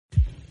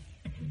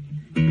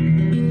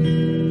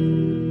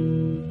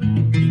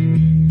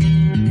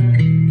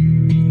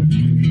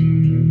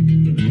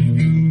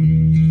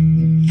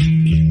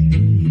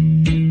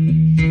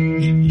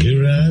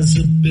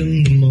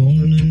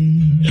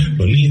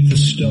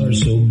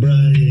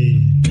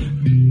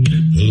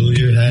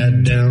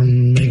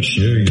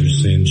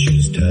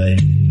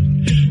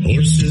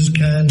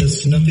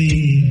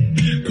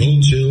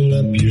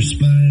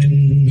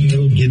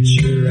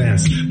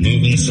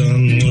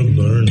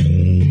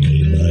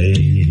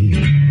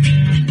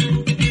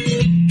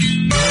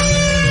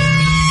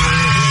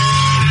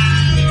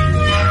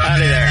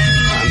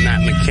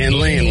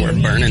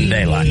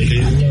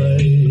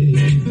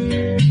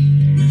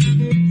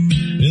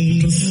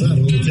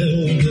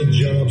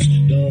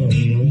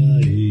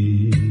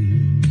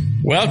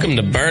Welcome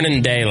to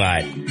Burning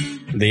Daylight,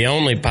 the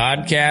only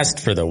podcast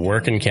for the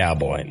working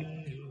cowboy.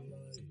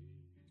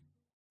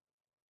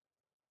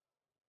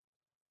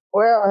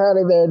 Well,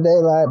 howdy there,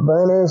 Daylight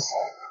Burners.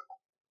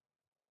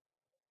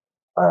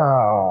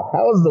 Oh,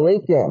 how was the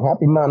weekend?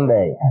 Happy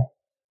Monday.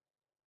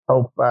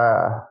 Hope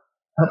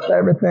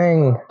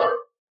everything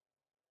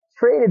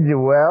treated you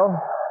well.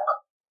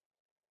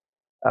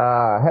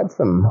 Had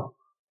some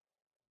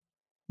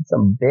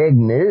big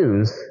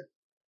news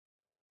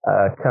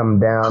come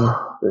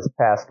down this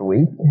past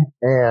week,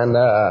 and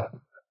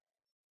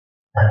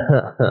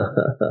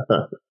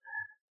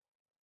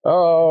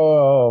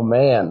oh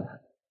man,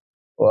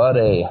 what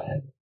a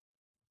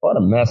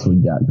mess we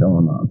got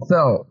going on.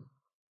 So,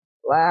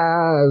 it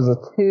was a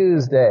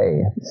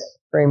Tuesday.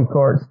 Supreme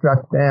Court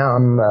struck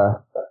down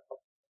the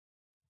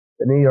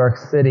New York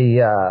City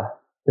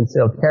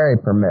concealed carry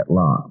permit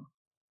law.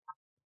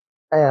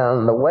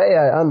 And the way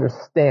I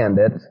understand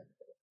it,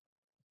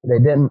 they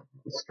didn't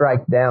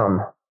strike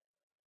down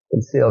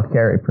concealed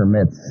carry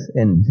permits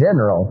in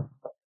general.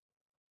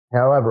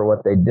 However,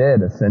 what they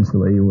did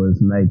essentially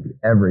was make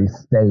every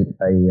state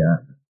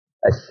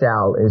a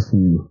shall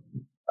issue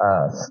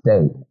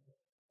state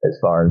as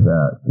far as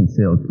a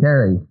concealed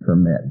carry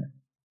permit.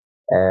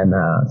 And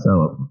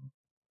so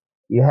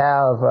you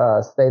have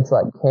states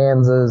like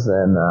Kansas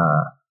and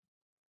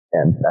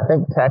I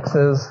think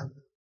Texas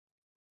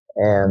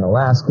and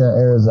Alaska,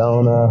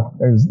 Arizona.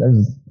 There's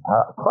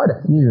quite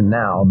a few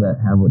now that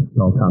have what's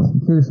called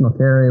constitutional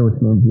carry, which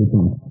means you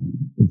can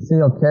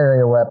conceal carry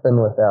a weapon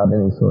without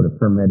any sort of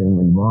permitting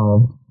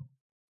involved.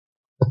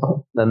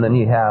 And then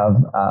you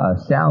have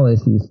shall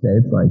issue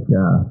states like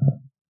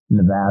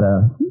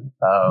Nevada.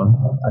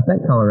 I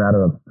think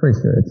Colorado, I'm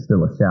pretty sure it's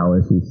still a shall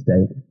issue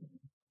state.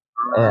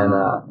 And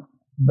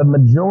the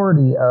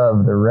majority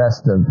of the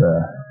rest of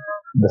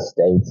the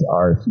states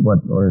are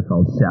what are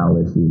called shall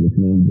issue, which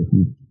means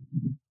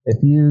if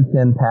you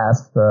can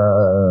pass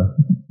the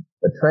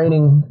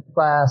training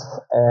class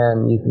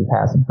and you can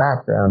pass a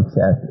background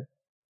check,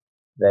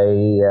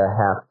 they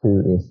have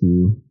to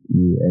issue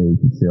you a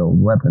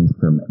concealed weapons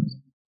permit.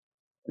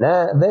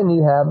 Then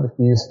you have a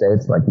few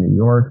states like New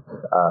York,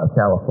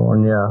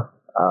 California,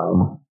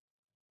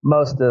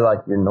 most of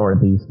like your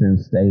northeastern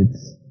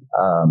states,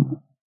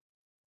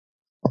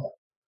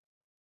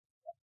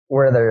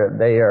 where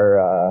they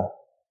are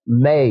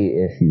may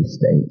issue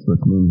states,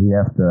 which means you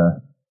have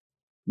to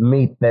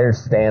meet their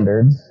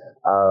standards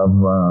of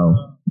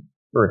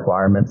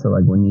requirements. So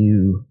like when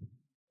you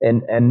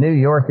and New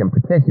York in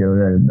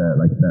particular,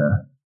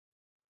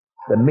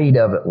 the meat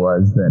of it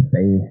was that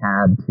they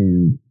had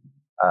to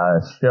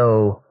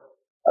show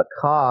a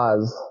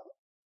cause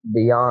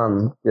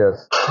beyond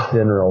just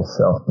general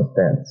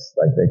self-defense.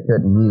 Like they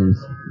couldn't use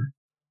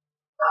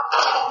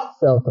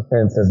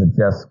self-defense as a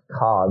just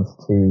cause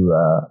to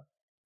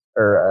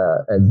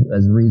or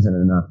as reason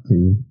enough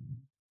to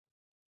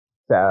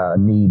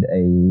need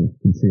a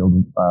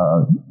concealed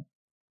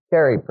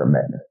carry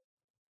permit.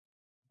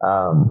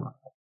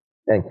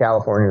 And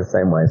California the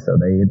same way, so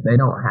they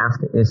don't have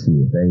to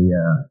issue.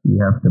 You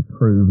have to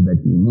prove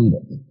that you need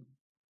it.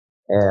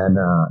 And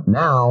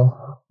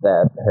now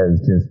that has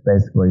just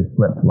basically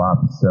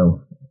flip-flopped.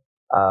 So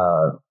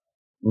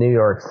New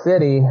York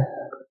City,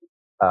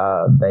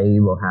 they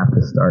will have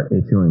to start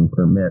issuing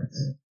permits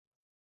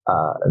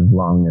as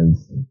long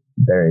as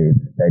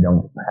they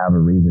don't have a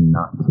reason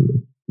not to.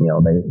 You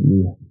know,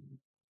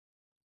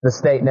 the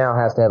state now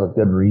has to have a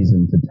good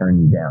reason to turn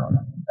you down,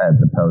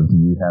 as opposed to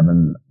you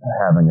having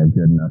a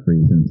good enough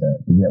reason to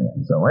get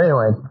one. So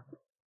anyway,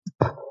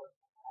 a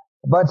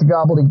bunch of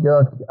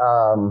gobbledygook.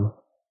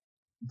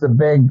 It's a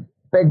big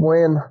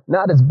win.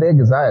 Not as big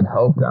as I had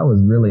hoped. I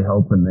was really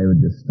hoping they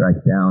would just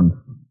strike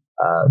down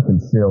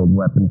concealed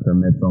weapon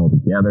permits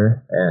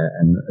altogether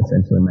and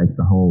essentially make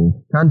the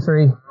whole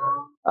country,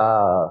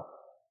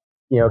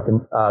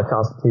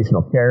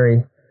 constitutional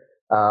carry.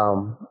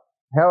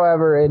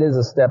 However, it is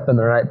a step in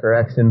the right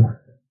direction,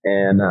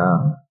 and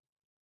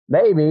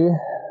maybe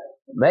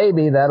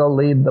that'll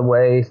lead the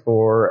way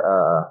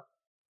for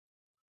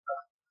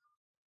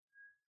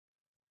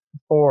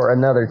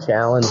another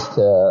challenge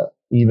to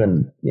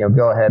even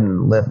go ahead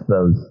and lift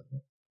those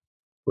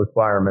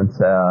requirements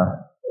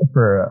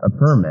for a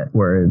permit,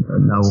 where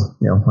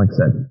like I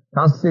said,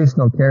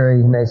 constitutional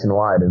carry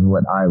nationwide is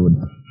what I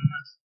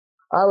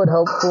would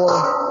hope for,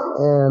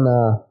 and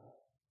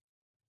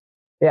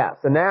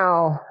so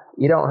now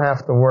you don't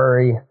have to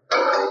worry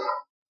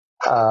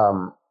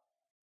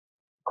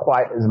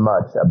quite as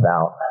much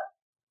about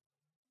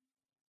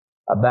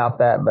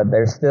that, but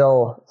there's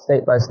still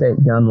state by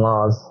state gun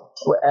laws,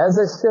 as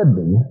it should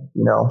be.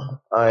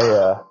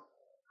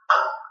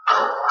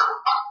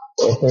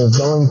 If there's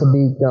going to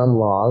be gun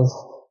laws,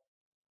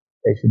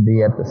 they should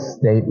be at the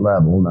state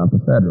level, not the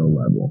federal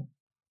level.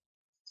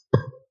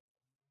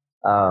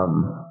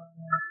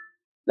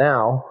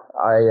 Now,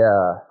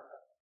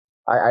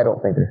 I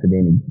don't think there should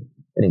be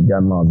any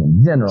gun laws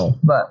in general,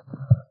 but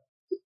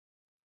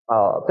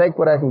I'll take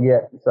what I can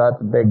get, so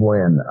that's a big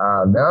win.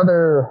 The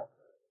other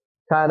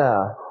kind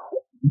of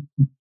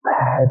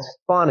it's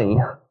funny.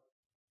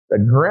 The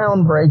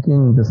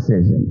groundbreaking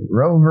decision,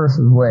 Roe v.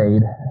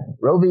 Wade,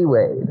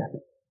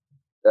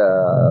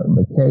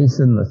 the case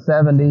in the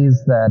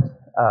 70s that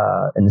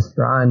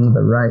enshrined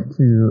the right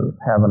to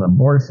have an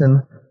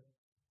abortion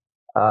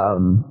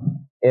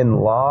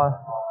in law,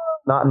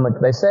 not in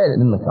they say it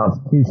in the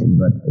Constitution,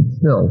 but it's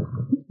still,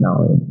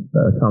 no,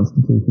 the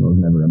Constitution was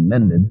never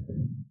amended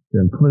to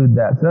include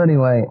that. So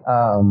anyway,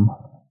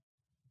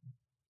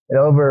 it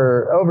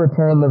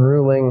overturned the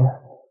ruling,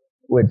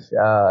 which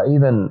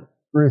even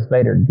Ruth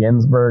Bader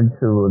Ginsburg,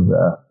 who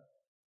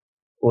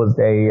was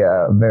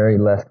a very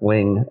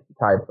left-wing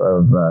type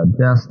of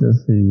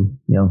justice, who,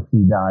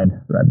 she died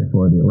right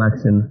before the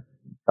election,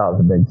 caused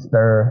a big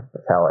stir.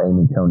 That's how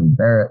Amy Coney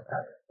Barrett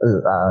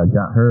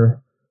got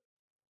her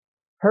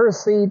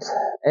seat.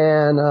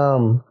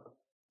 And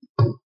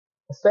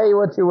say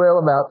what you will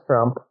about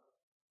Trump,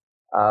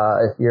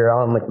 if you're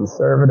on the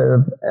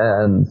conservative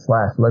and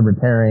 /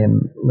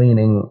 libertarian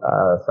leaning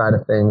side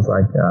of things,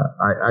 like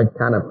I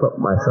kind of put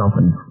myself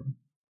in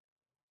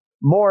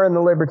more in the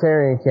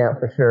libertarian camp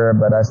for sure,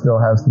 but I still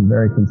have some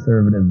very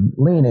conservative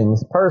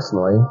leanings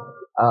personally.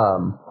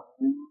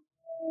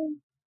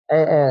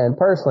 And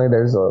personally,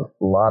 there was a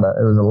lot of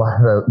those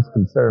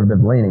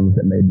conservative leanings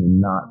that made me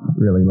not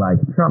really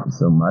like Trump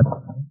so much.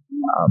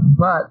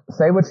 But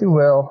say what you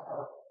will,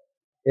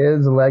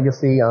 his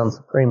legacy on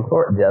Supreme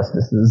Court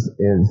justices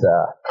is,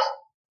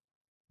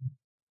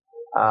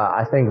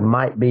 I think,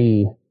 might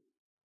be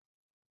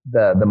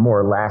the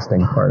more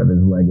lasting part of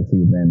his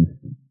legacy than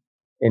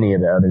any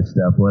of the other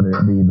stuff, whether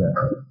it be the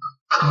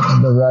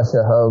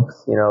Russia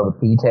hoax, the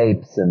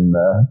P-tapes and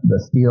the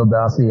Steele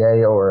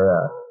dossier,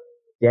 or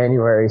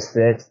January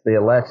 6th, the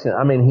election.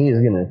 I mean, he's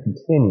going to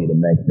continue to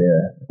make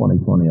the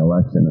 2020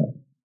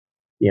 election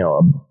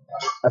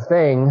a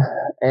thing.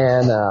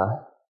 And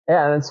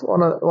and it's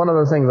one of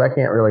those things I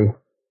can't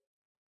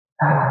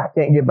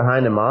get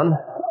behind him on.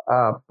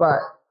 But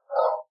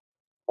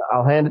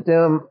I'll hand it to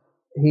him.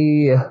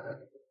 He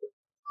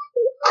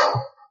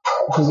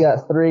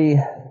got 3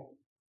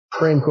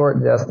 Supreme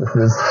Court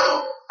justices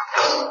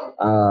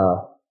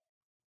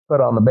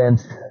put on the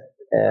bench,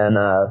 and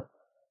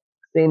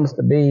seems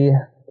to be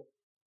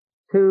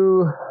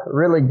 2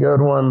 really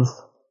good ones,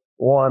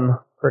 1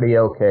 pretty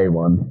okay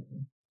one.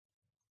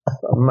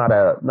 I'm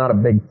not a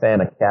big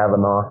fan of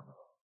Kavanaugh,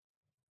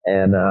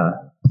 and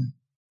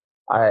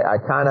I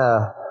kind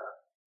of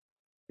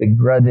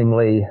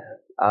begrudgingly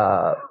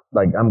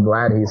I'm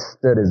glad he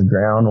stood his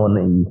ground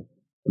when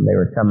they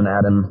were coming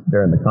at him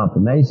during the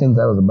confirmations.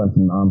 That was a bunch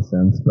of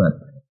nonsense, but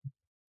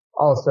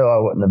also I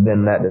wouldn't have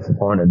been that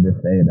disappointed if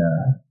they'd,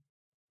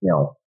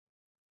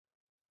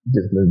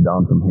 just moved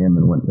on from him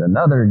and went to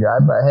another guy.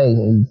 But hey,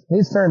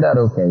 he's turned out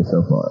okay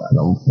so far.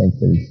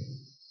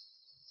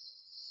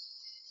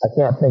 I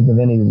can't think of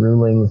any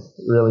rulings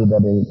really that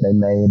they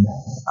made.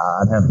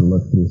 I'd have to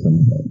look through some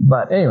of them.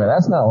 But anyway,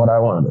 that's not what I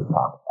wanted to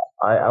talk about.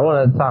 I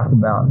wanted to talk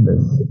about the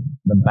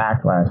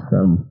backlash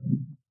from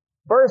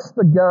first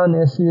the gun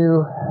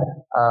issue.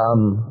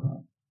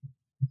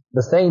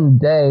 The same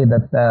day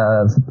that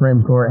the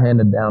Supreme Court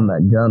handed down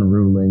that gun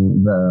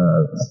ruling,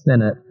 the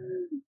Senate,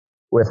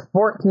 with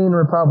 14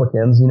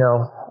 Republicans,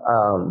 the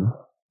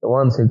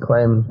ones who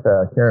claim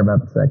to care about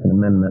the Second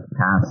Amendment,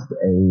 passed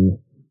a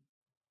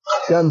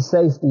gun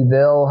safety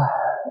bill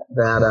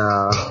that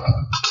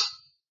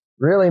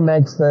really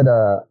makes it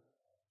a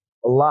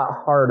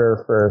lot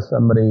harder for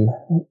somebody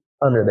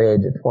under the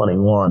age of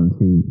 21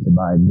 to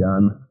buy a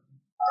gun.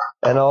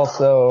 And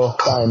also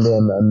signed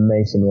in a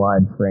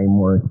nationwide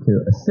framework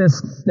to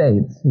assist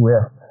states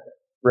with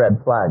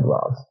red flag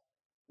laws.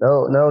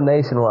 No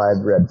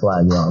nationwide red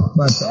flag laws,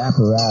 but the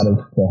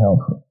apparatus to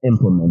help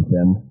implement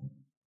them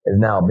is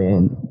now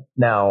in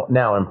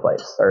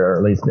place, or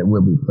at least it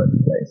will be put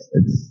in place.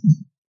 It's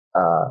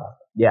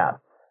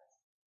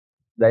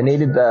they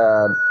needed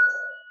to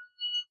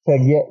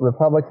get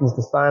Republicans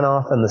to sign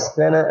off in the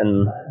Senate,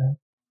 and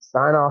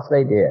sign off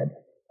they did.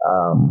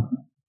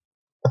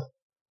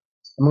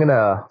 I'm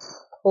gonna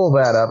pull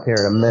that up here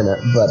in a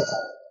minute, but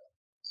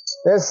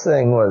this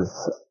thing was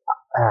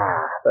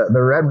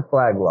the red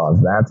flag laws.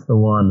 That's the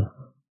one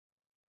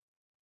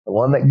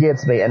that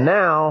gets me. And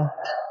now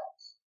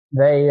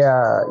they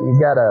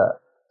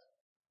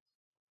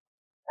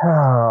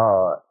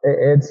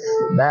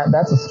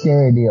that's a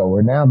scary deal.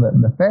 Where now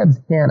the feds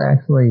can't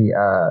actually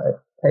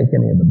take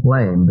any of the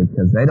blame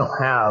because they don't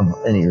have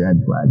any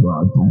red flag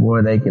laws. But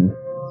boy, they can.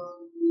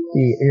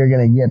 You're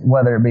going to get,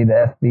 whether it be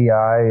the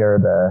FBI or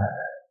the,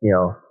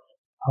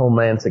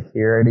 Homeland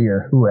Security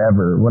or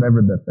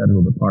whatever the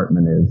federal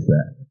department is,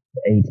 the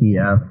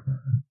ATF,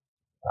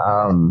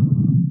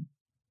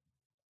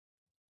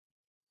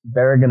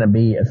 they're going to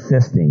be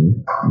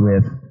assisting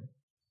with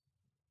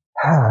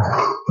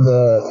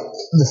the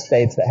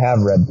states that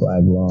have red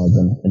flag laws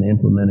and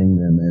implementing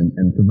them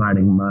and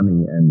providing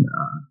money and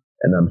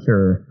I'm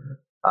sure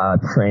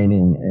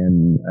training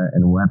and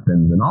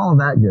weapons and all of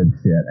that good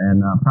shit,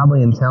 and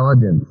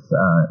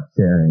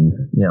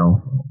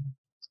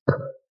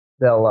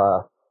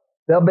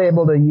they'll be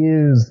able to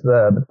use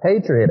the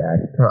Patriot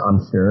Act, I'm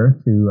sure,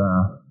 to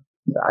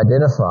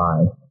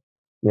identify,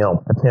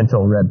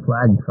 potential red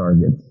flag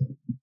targets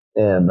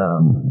and,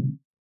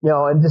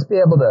 and just be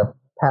able to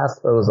pass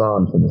those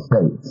on to the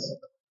states.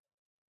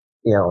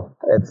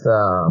 It's,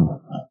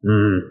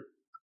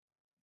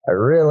 I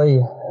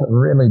really,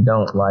 really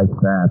don't like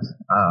that.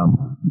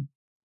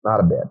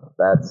 Not a bit.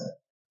 That's,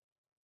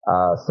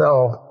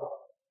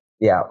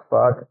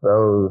 fuck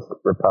those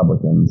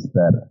Republicans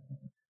that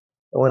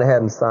went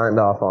ahead and signed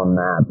off on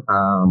that.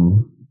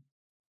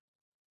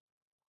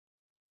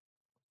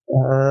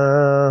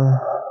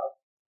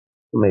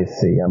 Let me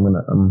see. I'm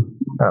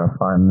trying to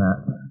find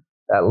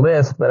that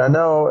list, but I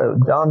know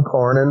John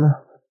Cornyn,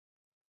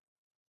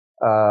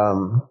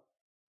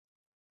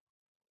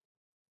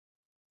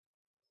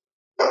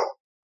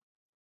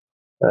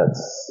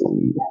 let's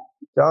see.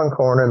 John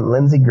Cornyn,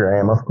 Lindsey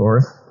Graham, of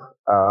course,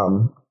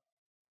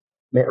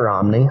 Mitt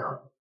Romney,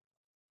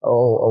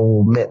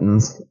 old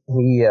Mittens.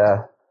 He,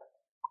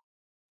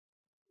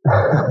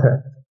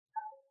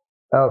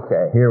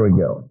 okay, here we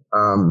go.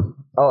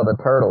 The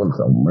turtle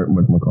himself,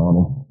 Mitch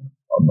McConnell,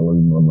 I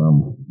believe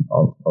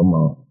I'm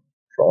a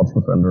false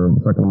defender of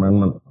the Second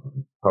Amendment.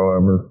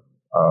 However,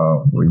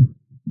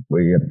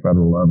 we at the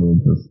federal level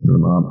just do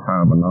not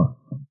have enough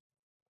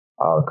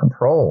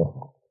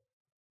control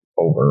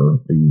over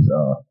these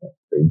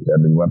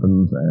deadly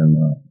weapons, and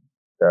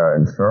to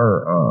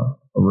ensure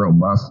a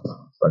robust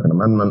Second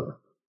Amendment,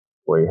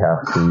 we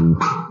have to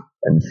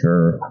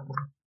ensure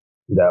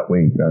that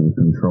we can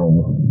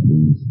control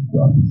these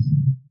guns.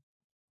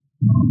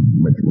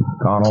 Mitch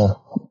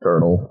McConnell,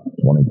 Turtle,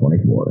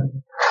 2024.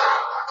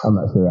 I'm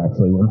not sure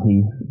actually when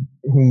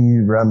he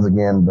runs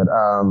again, but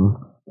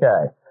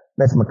okay.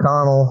 Mitch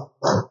McConnell,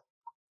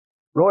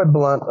 Roy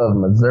Blunt of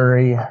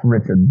Missouri,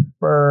 Richard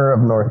Burr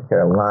of North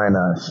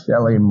Carolina,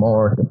 Shelley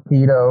Moore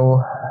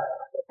Capito,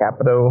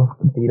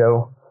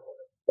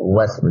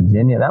 West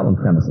Virginia. That one's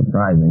kind of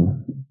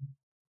surprising.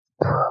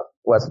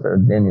 West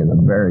Virginia is a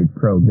very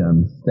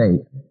pro-gun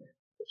state.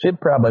 Should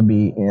probably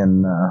be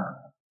in,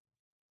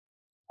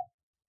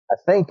 I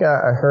think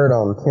I heard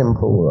on Tim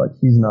Pool,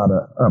 she's not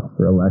up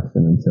for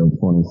election until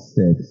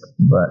 26,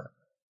 but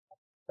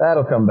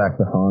that'll come back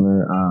to haunt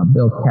her.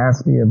 Bill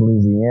Cassidy of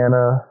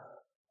Louisiana,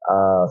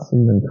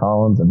 Susan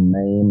Collins of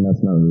Maine.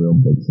 That's not a real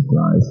big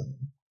surprise.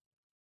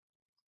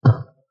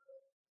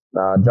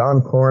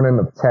 John Cornyn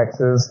of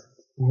Texas.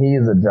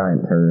 He's a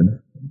giant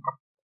turd.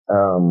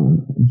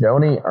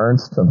 Joni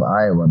Ernst of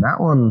Iowa. That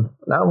one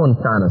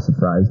kind of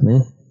surprised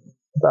me.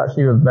 I thought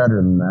she was better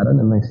than that. I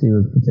didn't think she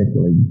was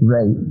particularly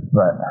great,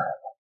 but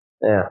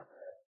yeah,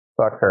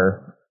 fuck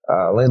her.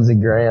 Lindsey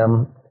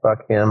Graham,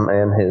 fuck him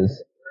and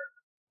his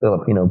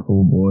Filipino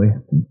pool boy.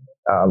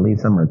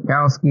 Lisa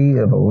Murkowski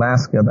of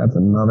Alaska. That's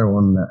another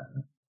one that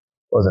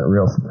wasn't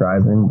real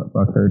surprising, but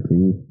fuck her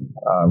too.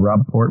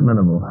 Rob Portman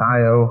of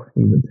Ohio.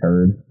 He's a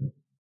turd.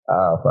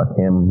 Fuck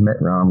him.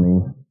 Mitt Romney,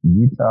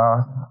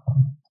 Utah.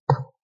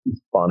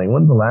 It's funny.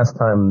 When's the last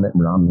time Mitt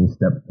Romney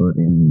stepped foot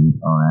in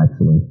Utah,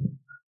 actually?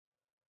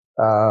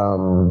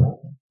 Tom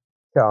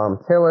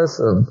Tillis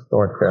of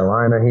North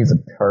Carolina. He's a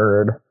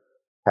turd.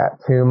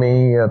 Pat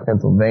Toomey of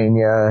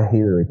Pennsylvania.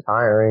 He's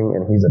retiring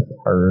and he's a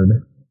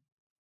turd.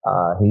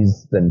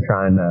 He's been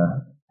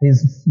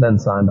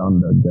signed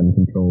on to gun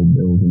control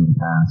bills in the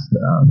past,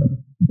 that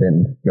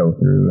didn't go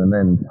through. And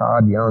then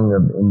Todd Young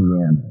of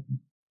Indiana.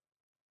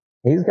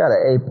 He's got an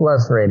A+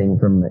 rating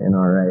from the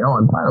NRA. Oh,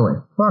 and by the way,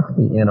 fuck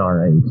the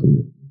NRA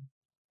too.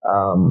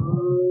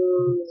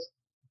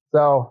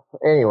 So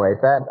anyway,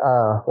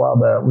 while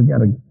we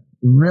got a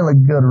really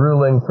good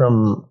ruling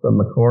from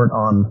the court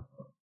on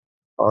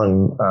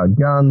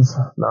guns,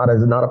 not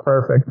a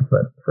perfect,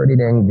 but pretty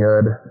dang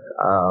good.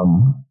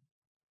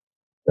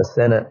 The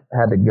Senate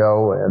had to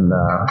go and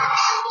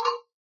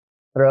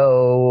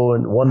throw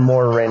one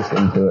more wrench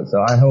into it. So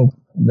I hope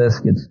this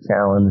gets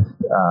challenged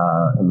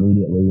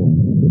immediately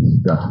and gets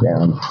struck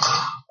down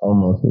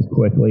almost as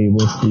quickly.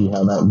 We'll see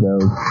how that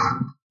goes.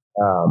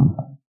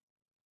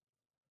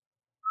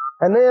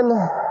 And then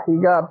you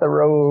got the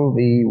Roe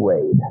v.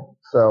 Wade.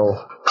 So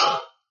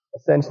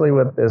essentially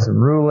with this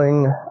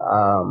ruling,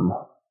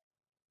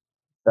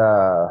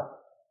 the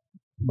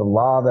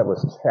law that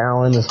was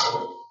challenged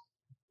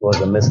was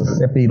a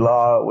Mississippi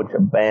law which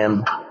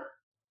banned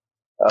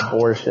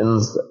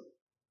abortions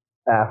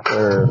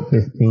after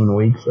 15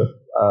 weeks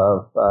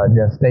of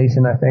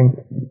gestation, I think.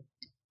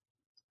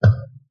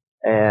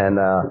 And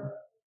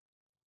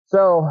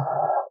so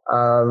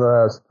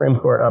the Supreme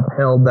Court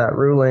upheld that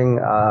ruling,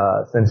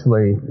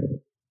 essentially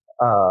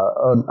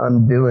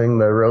undoing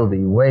the Roe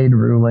v. Wade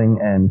ruling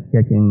and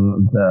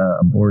kicking the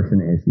abortion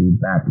issue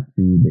back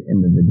to the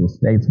individual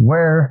states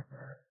where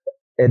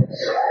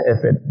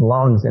if it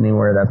belongs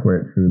anywhere, that's where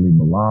it truly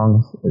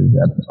belongs, is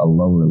at a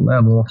lower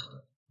level.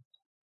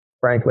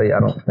 Frankly, I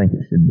don't think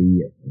it should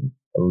be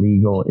a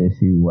legal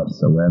issue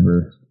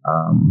whatsoever.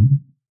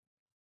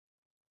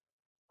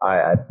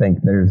 I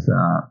think there's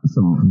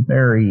some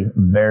very,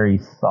 very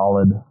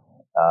solid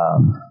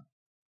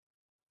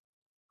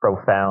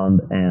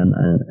profound and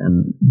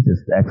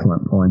just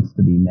excellent points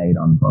to be made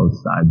on both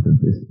sides of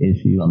this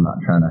issue. I'm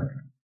not trying to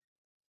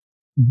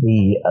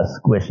be a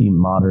squishy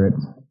moderate.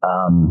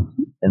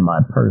 In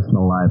my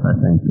personal life, I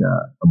think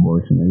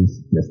abortion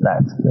is just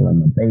that, it's killing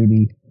the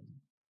baby.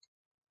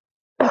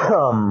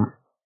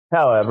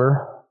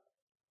 However,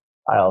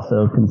 I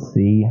also can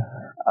see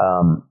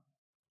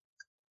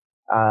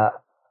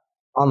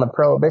on the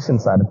prohibition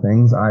side of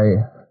things,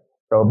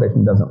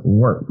 prohibition doesn't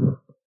work.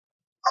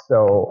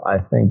 So I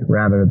think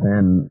rather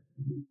than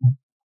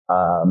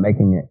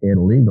making it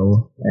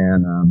illegal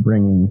and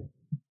bringing,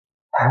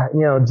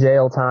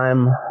 jail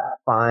time,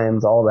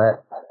 fines, all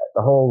that,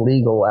 the whole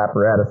legal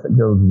apparatus that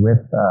goes with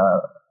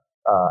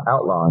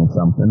outlawing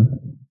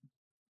something,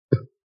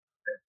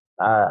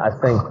 I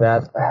think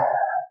that's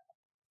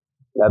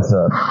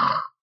a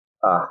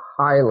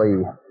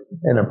highly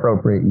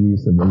inappropriate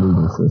use of the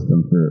legal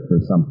system for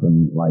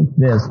something like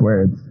this,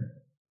 where it's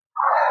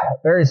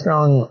very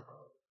strong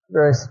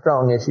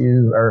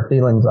issues or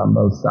feelings on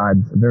both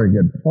sides, very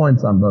good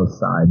points on both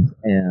sides,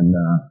 and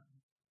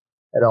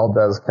it all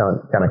does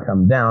kind of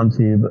come down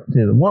to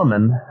the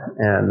woman.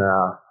 And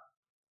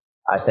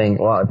I think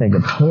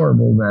it's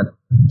horrible that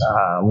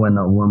when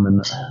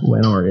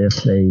or if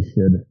they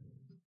should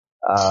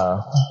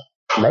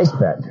make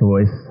that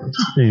choice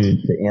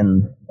to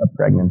end a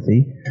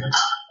pregnancy,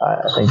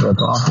 I think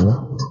that's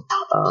awful.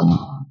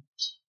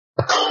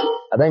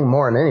 I think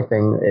more than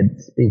anything, it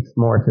speaks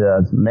more to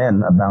us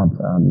men about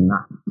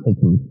not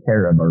taking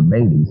care of our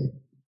babies.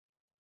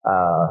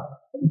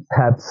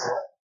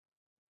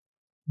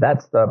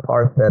 That's the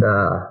part that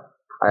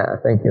I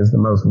think is the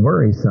most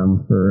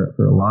worrisome for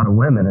a lot of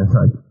women. It's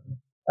like,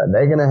 are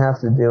they going to have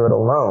to do it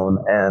alone?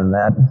 And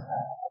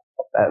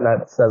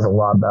that says a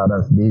lot about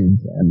us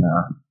dudes.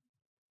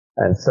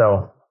 And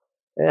so,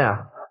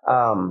 yeah.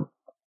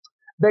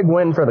 Big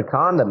win for the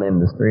condom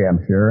industry,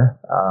 I'm sure.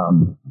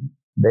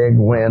 Big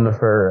win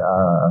for,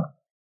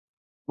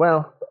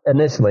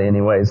 initially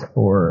anyways,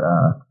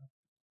 for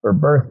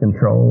birth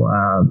control.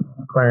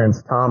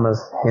 Clarence Thomas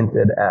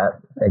hinted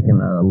at taking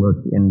a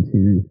look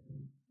into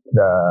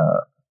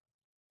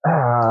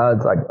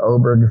it's like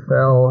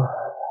Obergefell,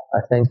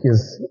 I think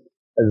is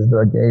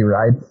the gay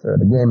rights or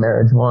the gay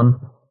marriage one,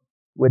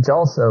 which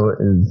also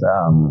is,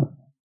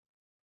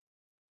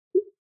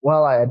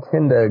 while I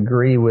tend to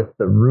agree with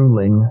the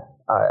ruling,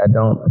 I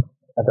don't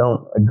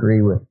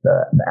agree with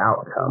the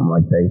outcome.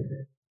 Like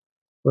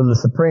when the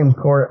Supreme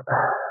Court,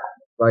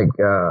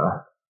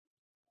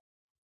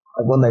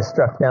 when they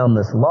struck down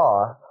this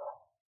law,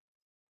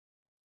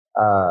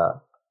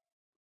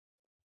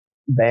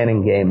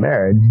 banning gay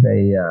marriage,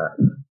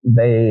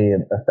 they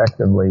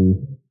effectively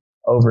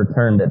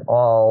overturned it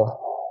all,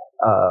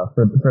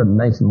 for the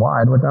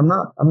nationwide, which I'm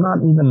not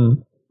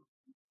even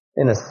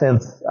in a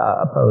sense,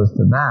 opposed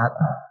to that,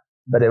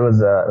 but it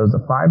was a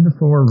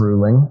 5-4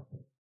 ruling.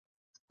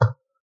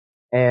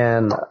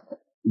 And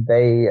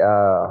they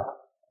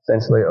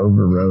essentially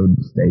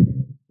overrode state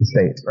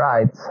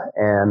rights,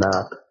 and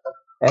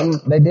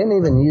they didn't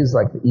even use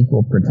like the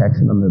equal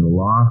protection under the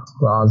law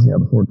clause, the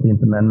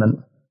 14th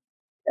Amendment,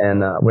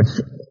 and which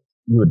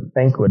you would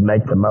think would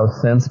make the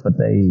most sense, but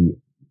they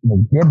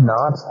did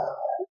not,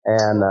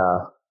 and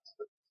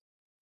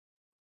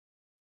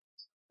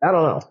I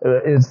don't know.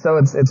 It's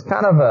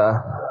kind of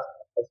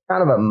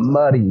a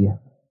muddy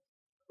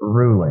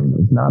ruling.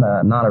 It's not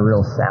a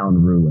real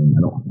sound ruling,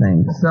 I don't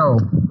think. So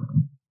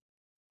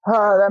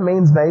that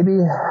means maybe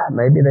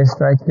they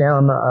strike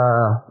down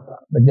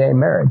the gay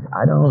marriage.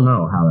 I don't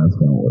know how that's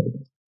going to work.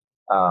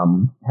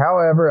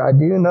 However, I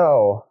do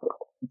know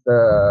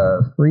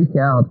the freak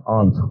out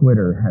on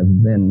Twitter has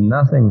been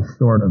nothing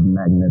short of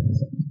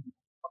magnificent.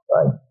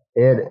 Like,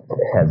 it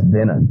has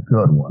been a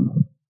good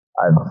one.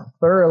 I've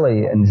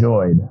thoroughly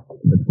enjoyed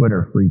the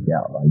Twitter freak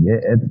out. Like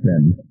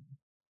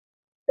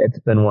it's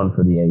been one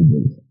for the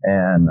ages.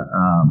 And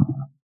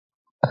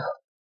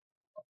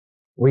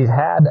we've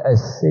had a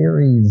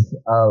series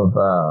of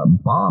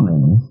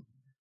bombings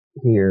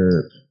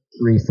here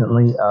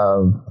recently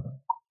of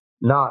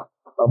not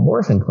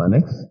abortion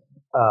clinics,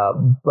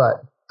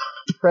 but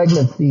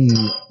pregnancy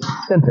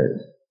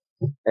centers,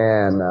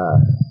 and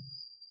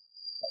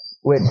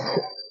which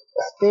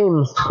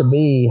seems to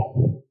be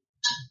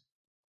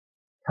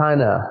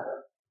kind of,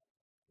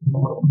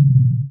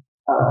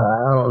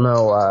 I don't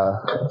know,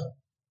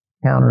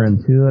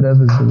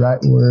 counterintuitive is the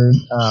right word.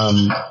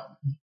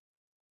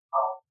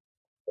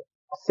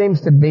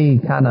 Seems to be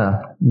kind of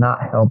not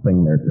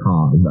helping their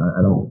cause.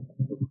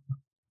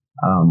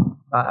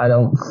 I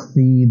don't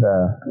see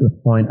the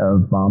point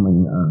of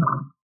bombing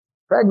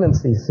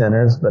pregnancy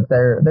centers, but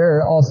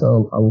they're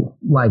also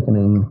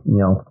likening,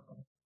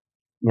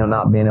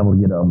 not being able to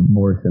get an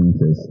abortion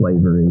to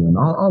slavery and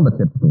all the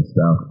typical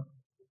stuff.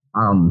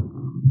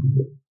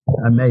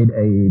 I made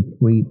a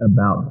tweet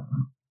about,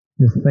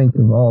 just think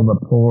of all the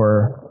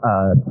poor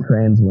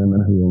trans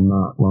women who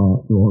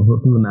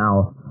will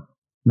now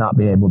not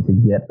be able to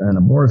get an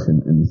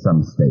abortion in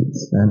some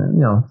states,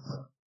 and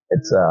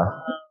it's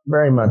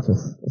very much a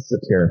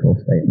satirical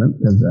statement,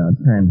 because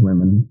trans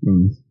women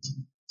means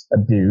a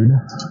dude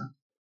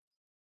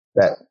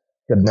that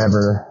could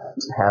never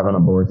have an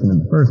abortion in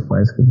the first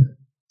place because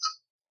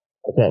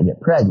I can't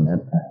get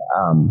pregnant,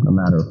 no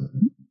matter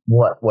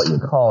what you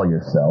call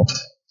yourself.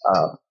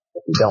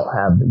 If you don't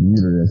have the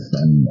uterus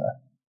and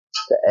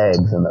the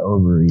eggs and the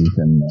ovaries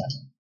and the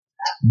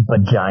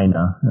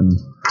vagina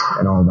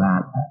and all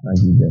that,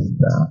 like you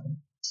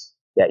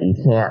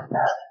can't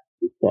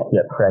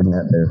get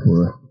pregnant.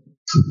 Therefore,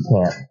 you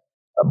can't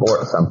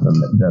abort something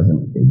that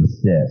doesn't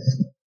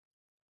exist.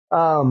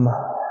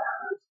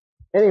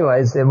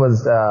 Anyways, it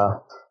was, I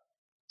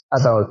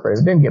thought it was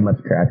pretty. It didn't get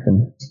much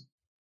traction.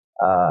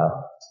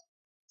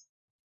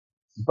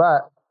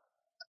 But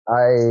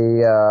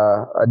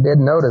I did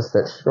notice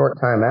that short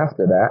time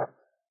after that,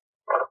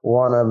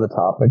 one of the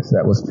topics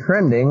that was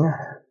trending,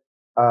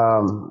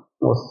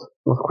 was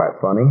quite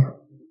funny.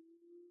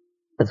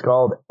 It's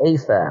called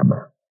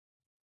AFAB.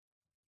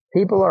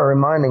 People are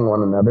reminding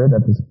one another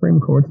that the Supreme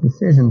Court's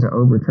decision to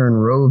overturn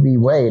Roe v.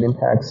 Wade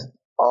impacts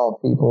all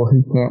people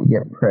who can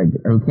get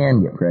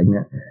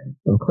pregnant,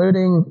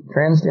 including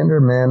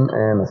transgender men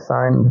and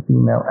assigned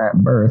female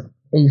at birth,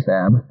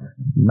 AFAB,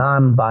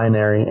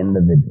 non-binary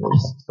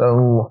individuals.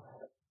 So,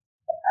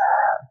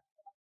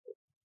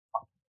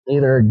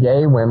 either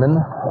gay women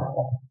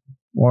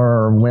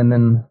or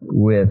women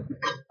with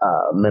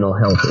mental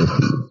health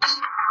issues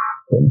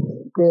can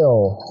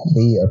still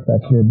be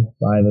affected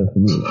by this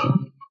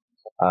ruling.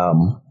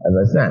 As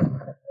I said,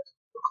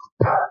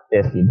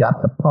 if you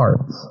got the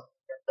parts,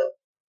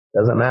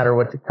 doesn't matter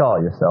what you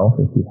call yourself,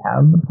 if you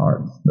have the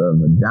parts, the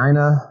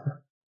vagina,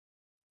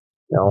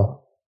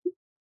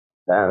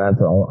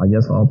 that's all, I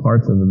guess all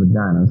parts of the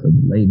vagina, so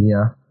the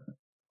labia,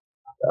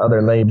 the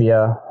other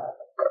labia,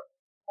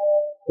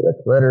 the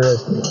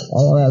clitoris,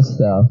 all that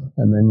stuff,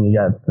 and then you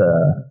got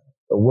the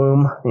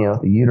womb,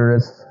 the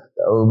uterus,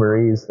 the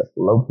ovaries, the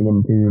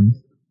fallopian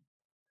tubes,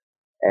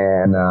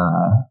 and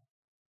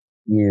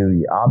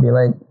you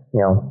ovulate,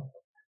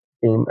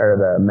 or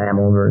the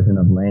mammal version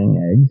of laying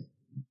eggs,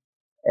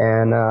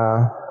 and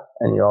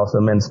you also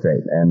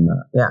menstruate, and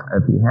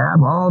if you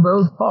have all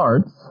those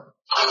parts,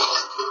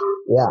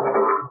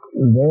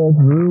 this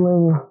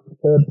ruling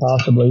could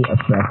possibly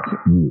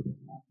affect you.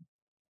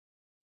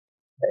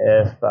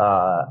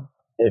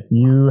 If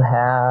you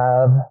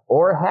have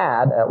or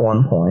had at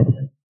one point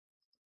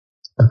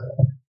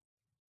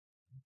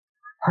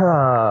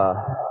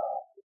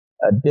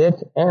a dick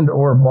and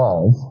or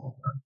balls,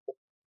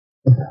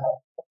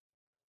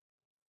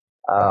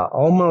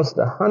 almost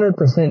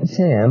 100%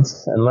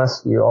 chance,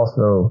 unless you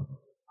also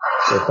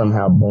are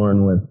somehow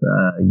born with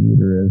a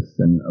uterus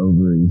and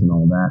ovaries and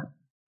all that.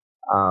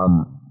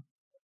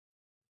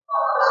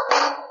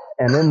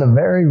 And in the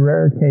very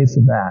rare case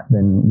of that,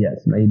 then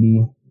yes,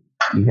 maybe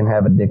you can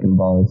have a dick and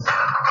balls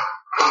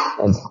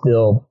and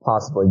still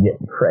possibly get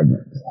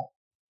pregnant.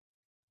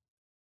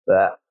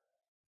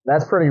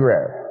 That's pretty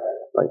rare,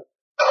 like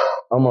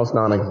almost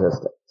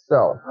non-existent.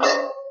 So,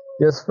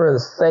 just for the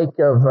sake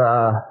of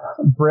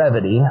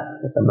brevity,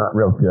 which I'm not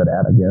real good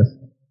at, I guess,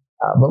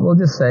 but we'll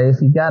just say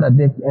if you got a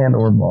dick and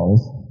or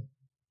balls,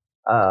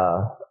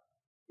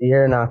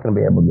 you're not going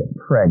to be able to get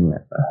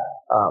pregnant.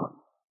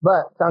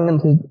 But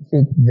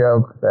tongue-in-cheek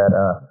joke that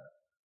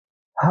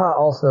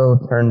also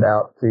turned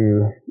out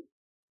to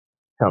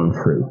come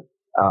true.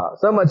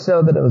 So much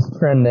so that it was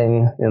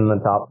trending in the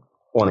top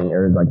 20,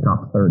 or like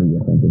top 30,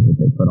 I think is what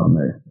they put on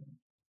their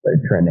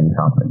trending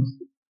topics.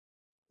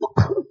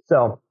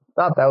 So,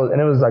 thought that was,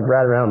 and it was like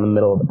right around the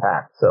middle of the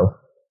pack. So,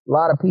 a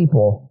lot of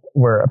people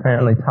were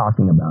apparently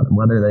talking about it,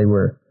 whether they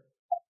were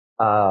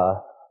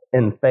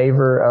in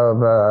favor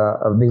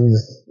of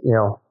these,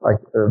 like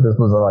this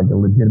was a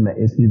legitimate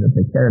issue that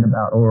they cared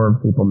about, or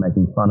people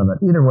making fun of it.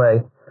 Either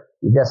way,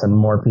 I'm guessing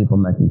more people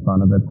making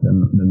fun of it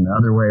than the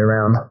other way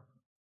around.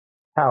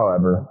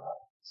 However,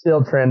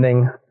 still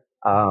trending.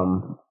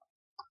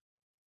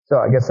 So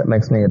I guess that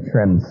makes me a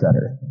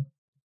trendsetter.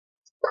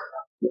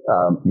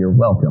 You're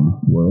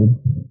welcome,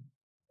 world.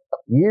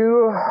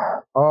 You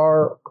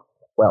are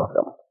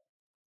welcome.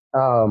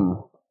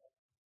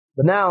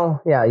 But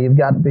now, you've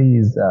got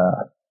these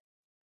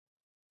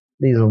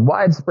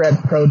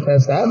widespread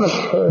protests. I haven't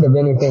heard of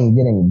anything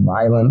getting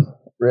violent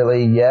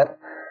really yet.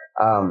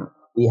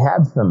 You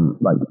had some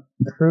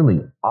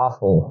truly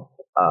awful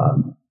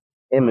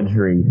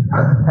imagery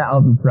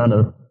out in front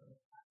of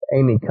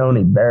Amy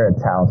Coney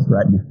Barrett's house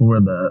right before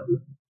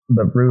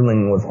the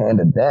ruling was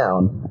handed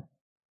down.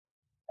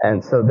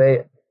 And so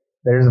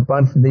there's a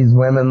bunch of these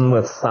women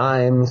with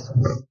signs,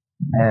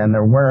 and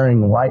they're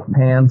wearing white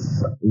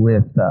pants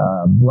with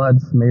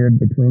blood smeared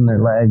between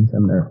their legs,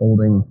 and they're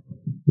holding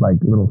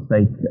little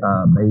fake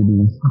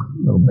babies,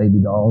 little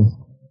baby dolls,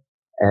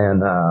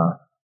 and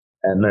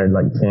they're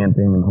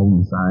chanting and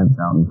holding signs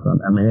out in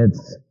front. I mean,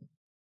 it's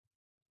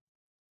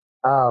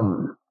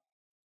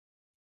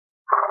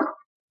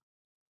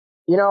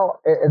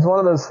it's one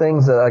of those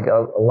things that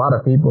a lot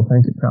of people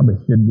think it probably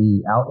should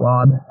be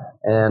outlawed,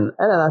 and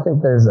I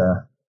think there's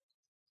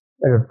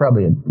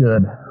probably a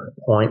good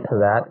point to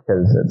that,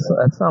 because it's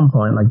at some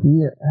point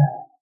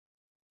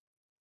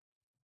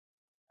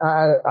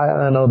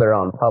I know they're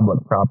on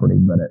public property,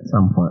 but at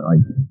some point,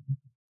 like,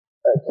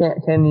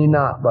 can you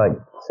not, like,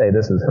 say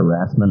this is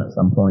harassment at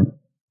some point?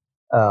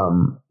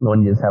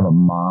 When you just have a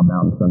mob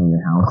out in front of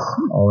your house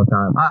all the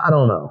time. I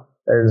don't know.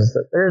 There's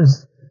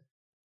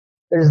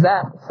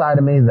that side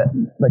of me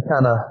that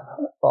kind of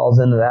falls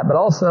into that, but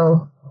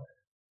also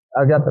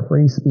I've got the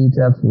free speech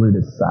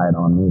absolutist side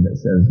on me that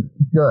says,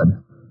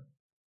 good.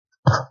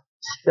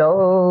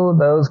 Show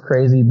those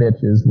crazy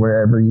bitches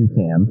wherever you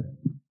can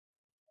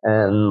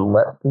and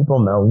let people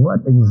know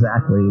what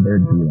exactly they're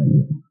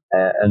doing.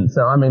 And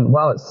so, I mean,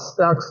 while it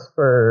sucks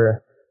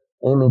for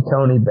Amy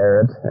Coney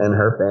Barrett and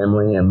her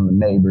family and the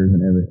neighbors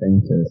and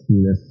everything to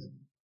see this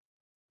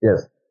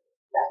just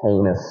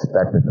heinous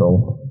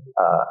spectacle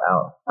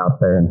out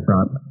there in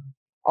front.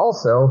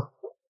 Also,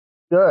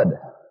 good.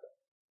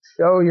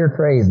 Show you're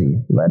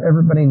crazy. Let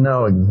everybody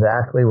know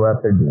exactly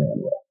what they're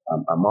dealing with.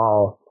 I'm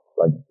all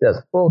like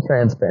just full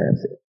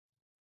transparency.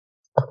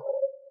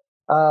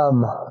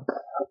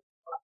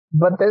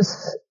 But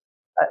this,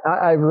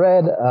 I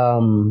read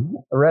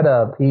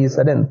a piece.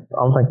 I don't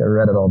think I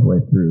read it all the way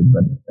through,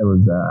 but it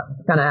was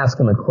kind of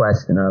asking a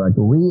question, or like,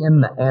 are we in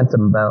the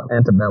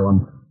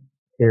antebellum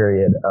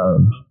period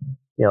of,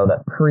 you know,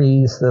 that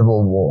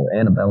pre-Civil War,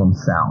 antebellum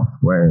South,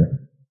 where,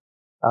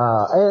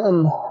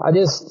 and I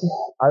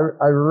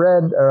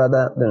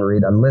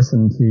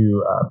listened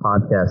to a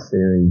podcast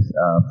series,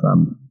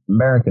 from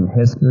American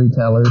History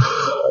Tellers.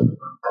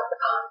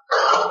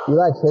 You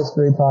like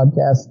history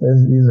podcasts?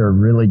 These are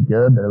really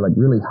good. They're like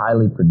really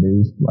highly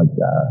produced, like,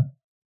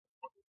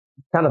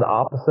 kind of the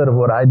opposite of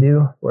what I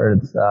do, where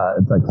it's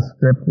like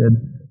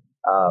scripted,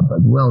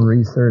 but well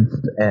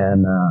researched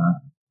and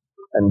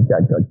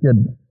got a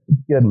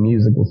good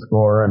musical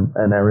score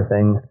and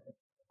everything.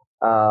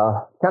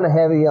 Kind of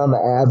heavy on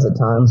the ads at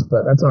times,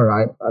 but that's all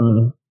right. I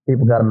mean,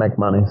 people got to make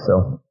money,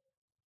 so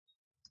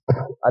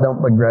I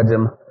don't begrudge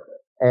them.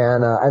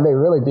 And they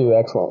really do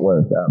excellent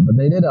work. But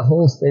they did a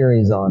whole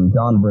series on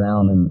John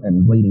Brown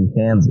and Bleeding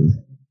Kansas,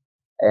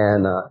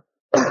 and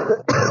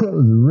it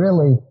was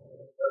really,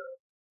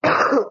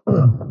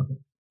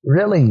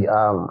 really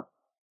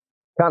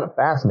kind of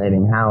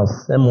fascinating how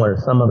similar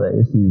some of the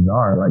issues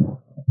are. Like,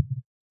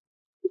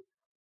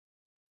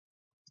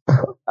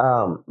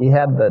 you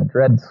had the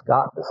Dred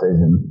Scott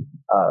decision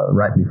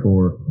right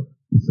before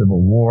the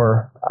Civil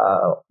War,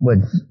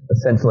 which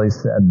essentially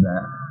said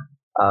that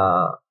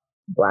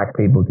black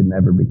people could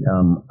never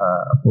become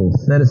a full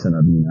citizen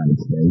of the United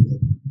States.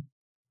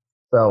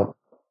 So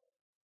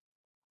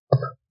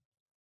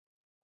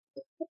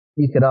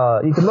you could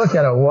look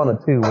at it one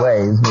of two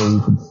ways, where you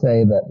could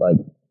say that, like,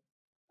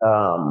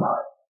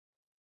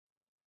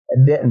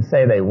 it didn't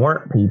say they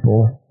weren't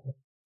people,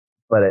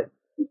 but it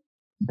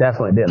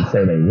definitely didn't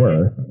say they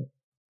were.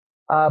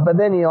 But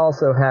then you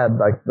also had,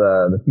 like,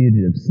 the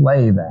Fugitive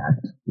Slave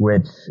Act,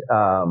 which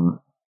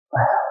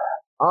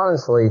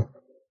honestly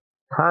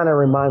kind of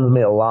reminds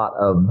me a lot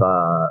of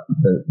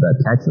the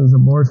Texas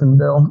abortion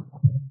bill,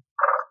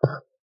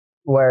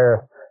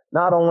 where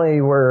not only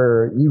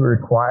were you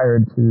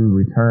required to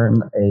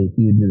return a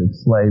fugitive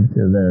slave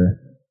to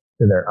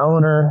their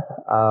owner,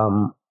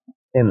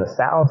 in the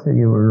South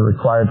you were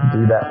required to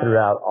do that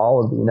throughout all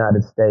of the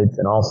United States,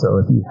 and also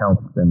if you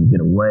helped them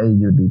get away,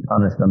 you'd be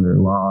punished under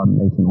law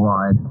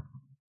nationwide.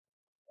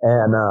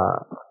 And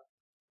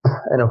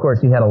of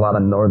course you had a lot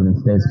of northern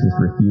states just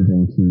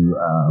refusing to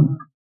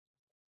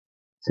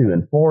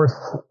enforce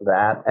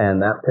that,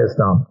 and that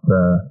pissed off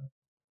the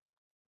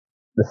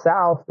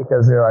South,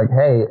 because they're like,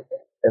 hey,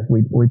 if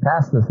we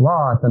pass this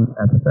law at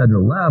the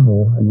federal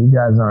level and you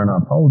guys aren't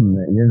upholding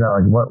it, you're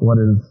like,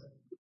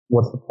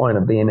 what's the point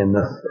of being in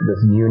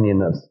this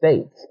union of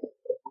states?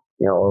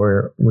 You know,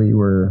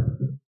 we're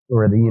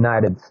the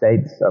United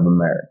States of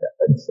America.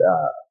 It's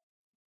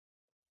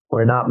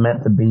we're not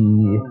meant to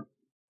be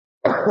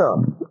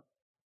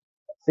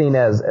seen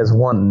as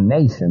one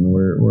nation.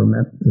 We're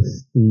meant to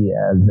see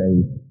as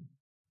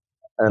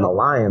an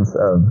alliance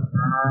of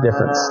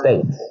different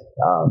states,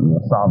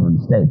 sovereign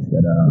states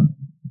that,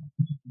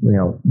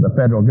 the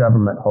federal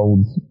government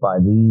holds by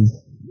these.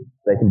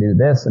 They can do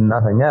this and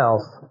nothing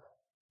else.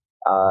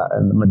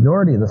 And the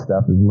majority of the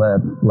stuff is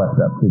left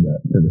up to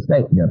the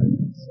state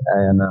governments.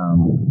 And,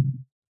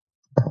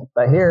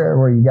 but here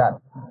where you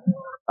got,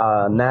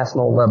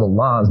 national level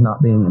laws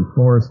not being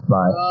enforced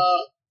by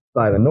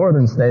the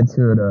northern states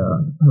who had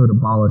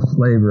abolished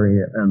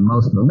slavery, and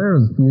most of them, there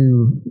was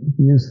few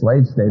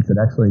slave states that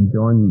actually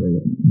joined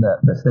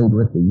that stayed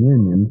with the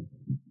Union.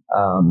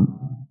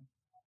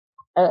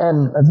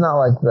 And it's not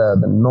like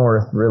the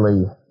North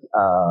really,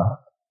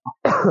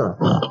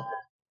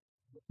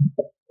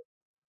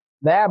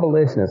 the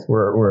abolitionists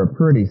were a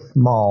pretty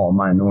small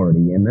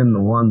minority, and then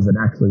the ones that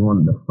actually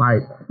wanted to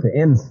fight to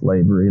end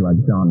slavery,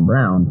 like John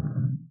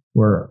Brown,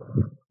 were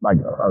like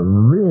a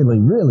really,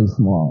 really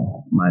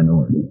small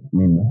minority. I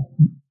mean,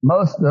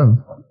 most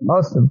of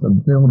the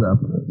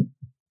buildup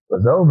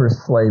was over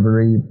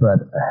slavery,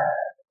 but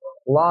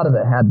a lot of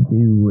it had to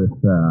do with,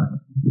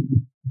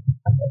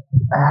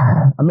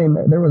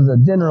 there was a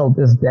general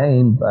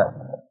disdain, but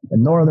the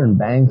northern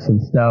banks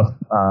and stuff,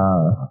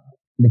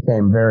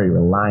 became very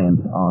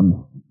reliant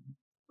on,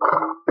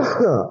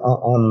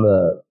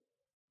 on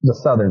the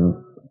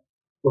southern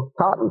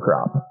cotton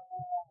crop.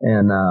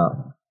 And,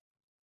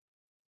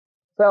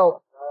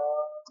 so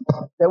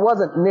it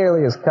wasn't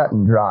nearly as cut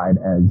and dried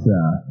as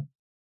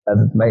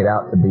it's made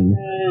out to be.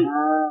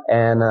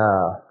 And,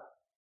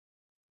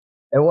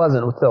 it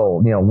wasn't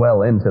until,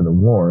 well into the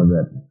war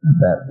that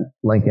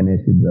Lincoln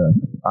issued the,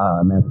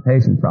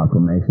 Emancipation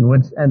Proclamation,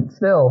 which, and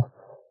still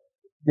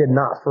did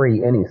not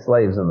free any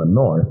slaves in the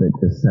North. It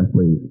just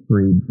simply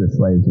freed the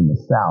slaves in the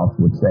South,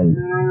 which they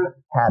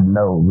had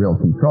no real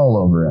control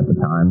over at the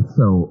time.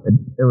 So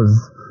it was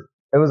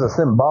a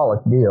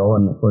symbolic deal,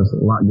 and of course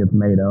a lot gets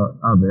made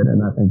of it,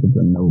 and I think it's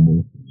a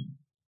noble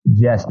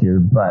gesture,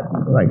 but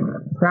like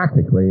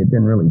practically it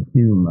didn't really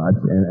do much,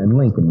 and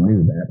Lincoln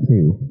knew that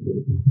too.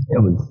 It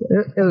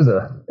was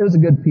a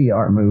good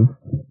PR move,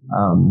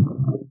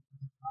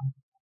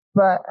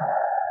 but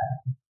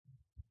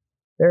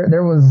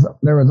there was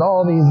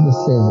all these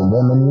decisions,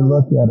 and then you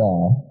look at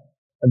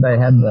they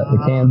had the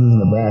Kansas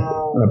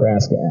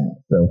Nebraska Act.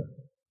 So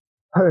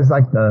it was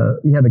like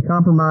you had the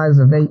Compromise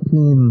of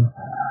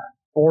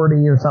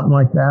 1840 or something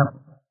like that,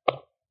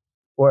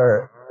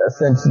 where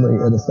essentially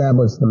it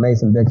established the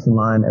Mason-Dixon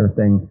line.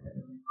 Everything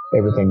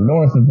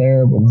north of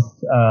there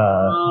was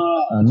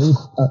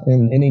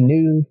in any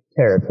new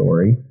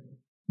territory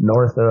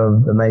north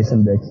of the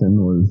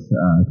Mason-Dixon was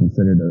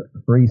considered a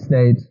free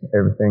state.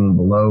 Everything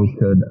below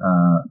could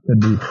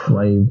be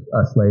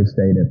a slave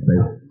state if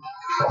they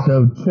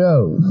so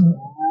chose.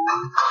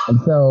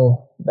 And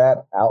so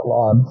that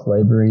outlawed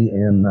slavery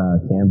in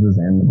Kansas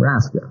and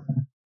Nebraska.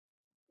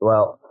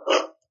 Well,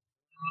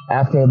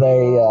 after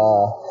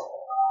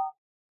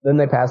then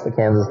they passed the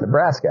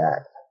Kansas-Nebraska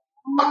Act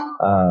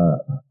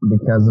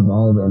because of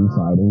all the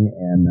infighting,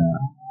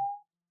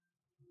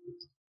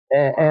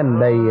 and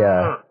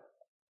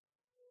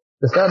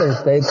the southern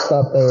states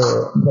thought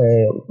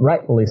they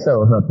rightfully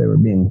so thought they were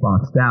being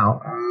boxed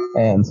out,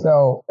 and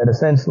so it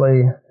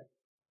essentially,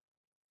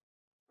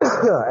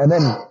 and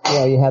then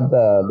you had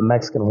the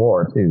Mexican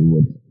War too,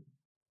 which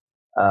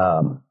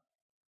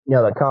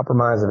the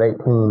Compromise of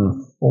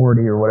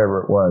 1840 or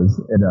whatever it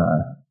was,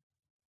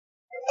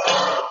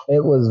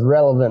 it was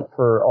relevant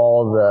for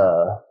all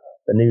the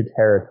new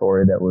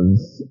territory that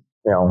was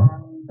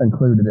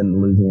included in the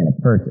Louisiana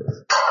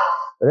Purchase.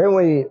 But then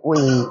we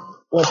went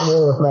to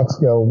war with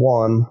Mexico,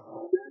 won,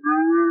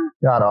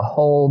 got a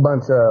whole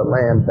bunch of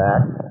land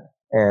back,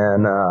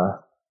 and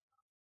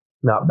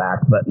not back,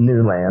 but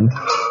new land.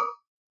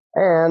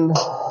 And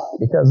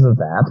because of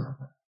that,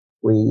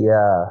 we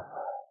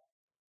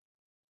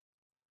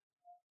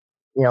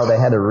they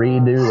had to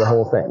redo the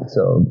whole thing.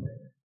 So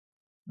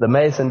the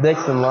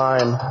Mason-Dixon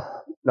line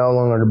no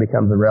longer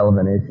becomes a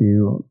relevant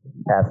issue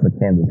past the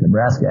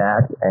Kansas-Nebraska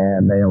Act,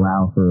 and they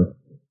allow for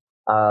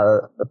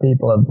the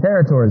people of the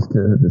territories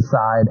to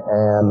decide,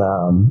 and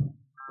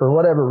for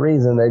whatever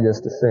reason, they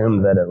just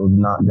assumed that it was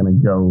not going to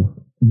go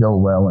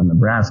well in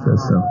Nebraska,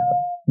 so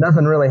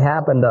nothing really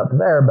happened up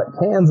there, but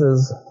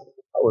Kansas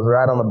was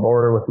right on the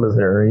border with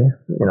Missouri.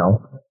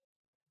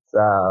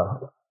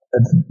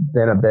 It's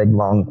been a big,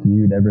 long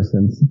feud ever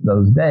since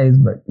those days,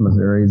 but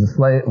Missouri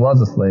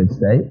was a slave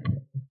state.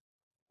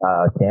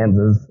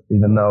 Kansas,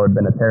 even though it had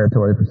been a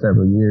territory for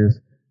several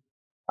years,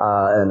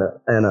 and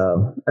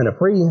a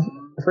free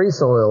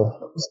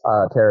soil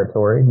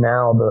territory,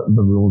 now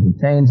the rules have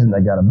changed and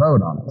they got a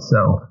vote on it.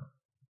 So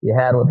you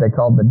had what they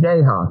called the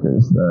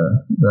Jayhawkers,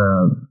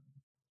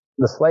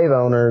 the slave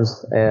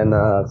owners and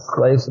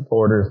slave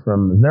supporters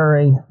from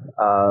Missouri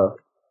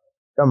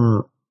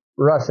come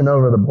rushing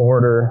over the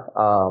border.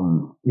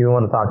 You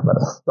want to talk about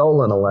a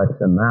stolen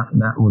election?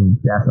 That was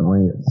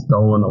definitely a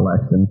stolen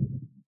election,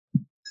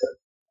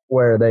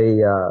 where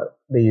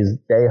these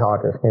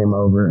Jayhawkers came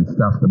over and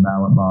stuffed the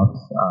ballot box.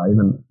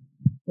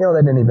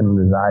 They didn't even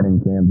reside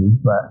in Kansas,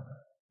 but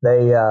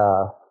they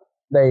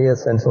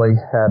essentially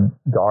had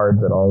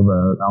guards at all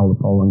the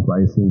polling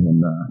places,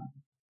 and a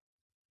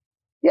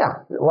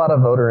lot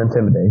of voter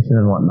intimidation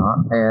and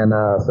whatnot. And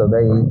so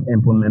they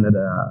implemented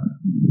a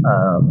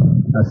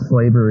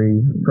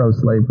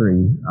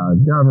pro-slavery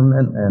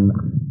government, and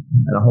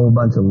a whole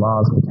bunch of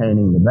laws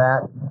pertaining to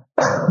that.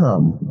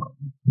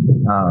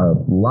 A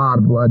lot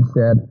of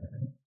bloodshed.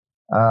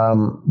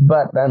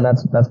 But then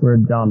that's where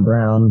John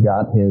Brown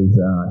got his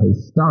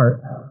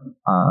start,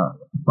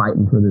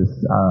 fighting for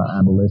this,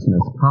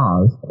 abolitionist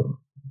cause.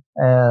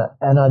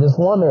 And I just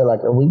wonder,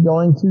 are we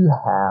going to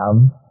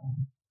have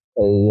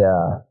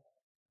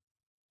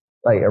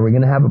are we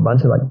going to have a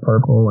bunch of,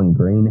 purple and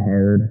green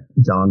haired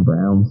John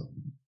Browns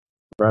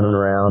running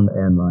around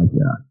and,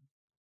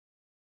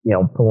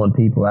 pulling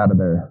people out of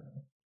their,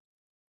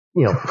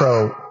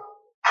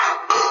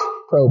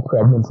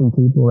 pro-pregnancy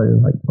people, or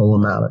pull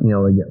them out,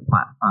 they get,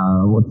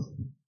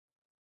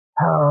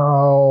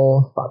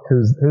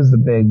 who's the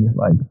big,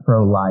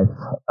 pro-life,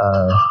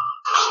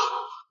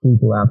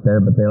 people out there,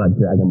 but they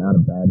drag them out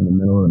of bed in the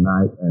middle of the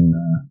night and,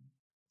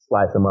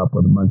 slice them up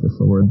with a bunch of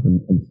swords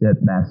and shit,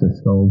 bash their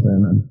skulls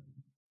in, and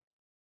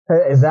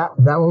Is that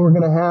what we're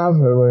gonna have,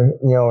 or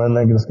and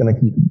they're just gonna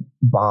keep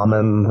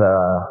bombing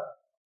the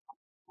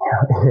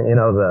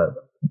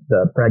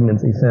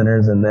pregnancy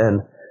centers, and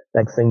then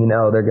next thing you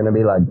know, they're gonna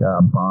be like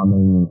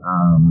bombing,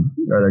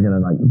 or they're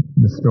gonna like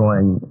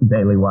destroying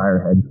Daily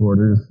Wire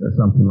headquarters or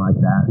something like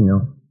that.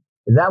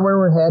 Is that where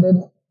we're headed?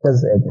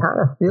 Because it kind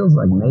of feels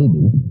like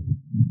maybe.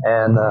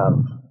 And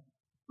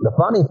the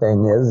funny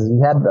thing is,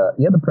 you had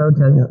the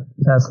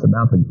protest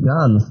about the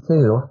guns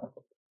too.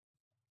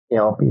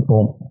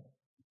 People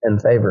in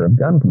favor of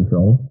gun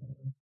control,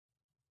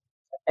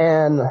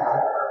 and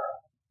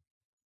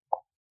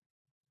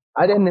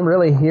I didn't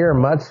really hear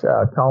much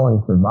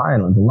calling for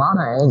violence. A lot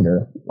of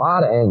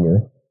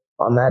anger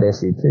on that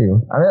issue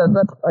too. I mean,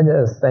 that's like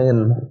I was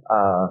saying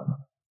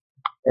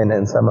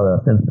in some of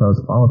the Fence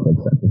Post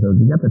Politics episodes.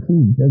 You got the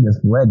two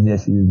biggest wedge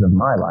issues of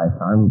my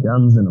lifetime: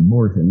 guns and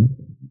abortion.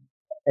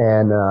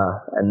 And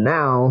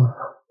now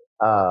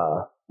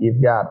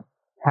you've got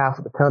half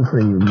of the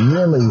country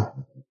really.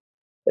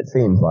 It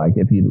seems like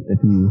if you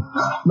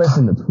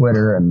listen to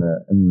Twitter and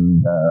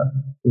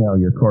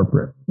your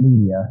corporate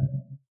media,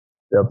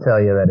 they'll tell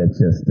you that it's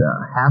just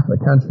half the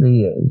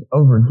country is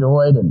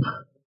overjoyed and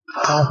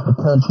half the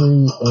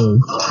country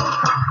is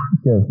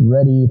just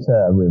ready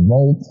to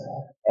revolt.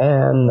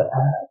 And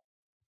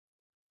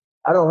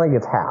I don't think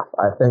it's half.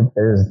 I think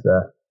there's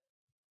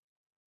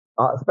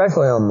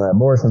especially on the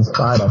abortion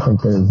side, I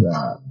think there's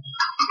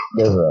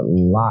a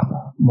lot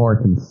more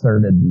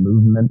concerted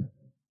movement.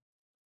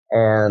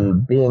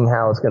 And being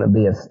how it's going to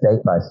be a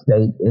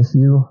state-by-state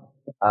issue,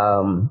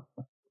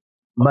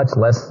 much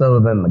less so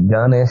than the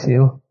gun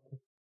issue,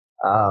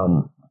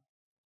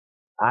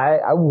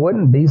 I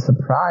wouldn't be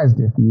surprised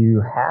if you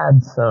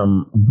had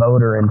some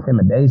voter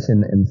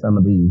intimidation in some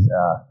of these,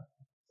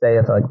 say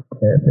if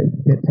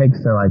it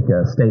takes to like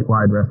a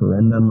statewide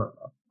referendum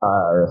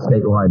or a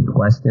statewide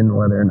question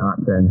whether or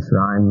not to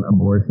enshrine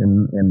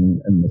abortion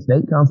in the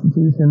state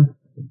constitution.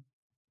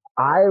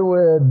 I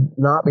would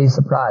not be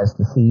surprised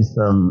to see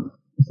some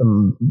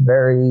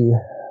very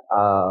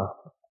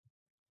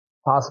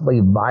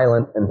possibly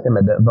violent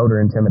voter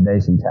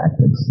intimidation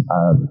tactics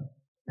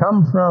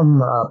come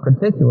from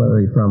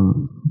particularly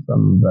from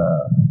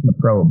the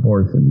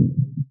pro-abortion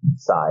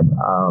side,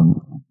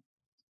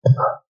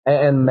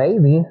 and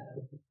maybe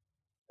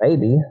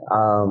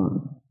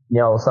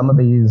some of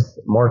these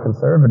more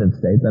conservative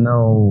states. I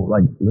know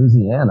like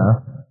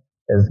Louisiana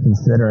is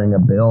considering a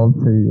bill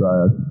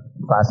to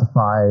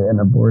classify an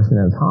abortion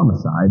as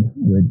homicide,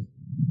 which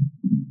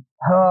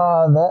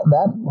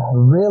that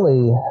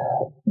really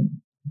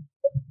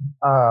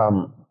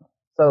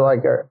so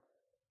like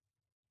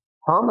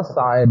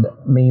homicide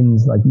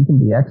means like you can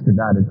be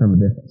extradited from a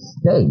different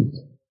state.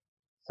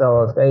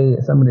 So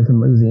if somebody from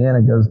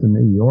Louisiana goes to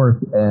New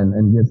York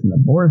and gets an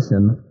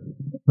abortion,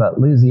 but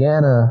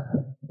Louisiana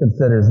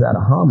considers that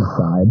a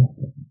homicide,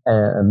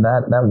 and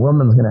that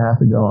woman's going to have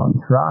to go on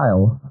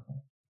trial.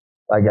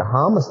 Like a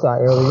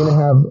homicide, are we going to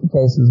have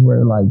cases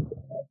where like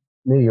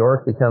New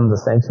York becomes a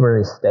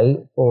sanctuary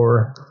state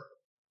for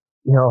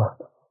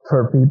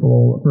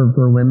people,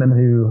 for women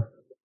who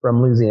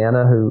from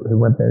Louisiana who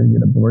went there to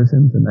get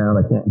abortions, and now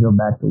they can't go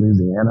back to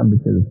Louisiana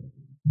because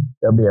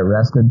they'll be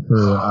arrested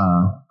for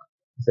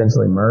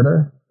essentially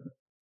murder.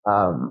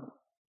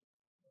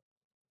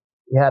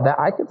 That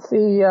I could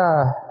see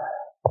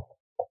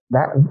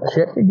that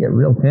shit could get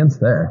real tense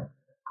there.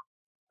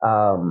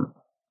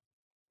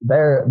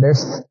 They're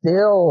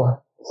still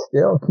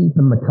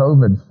keeping the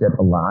COVID ship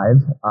alive.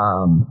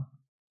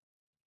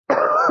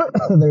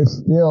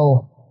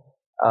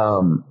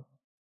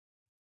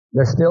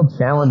 They're still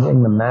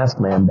challenging the mask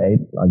mandate.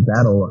 Like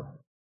that'll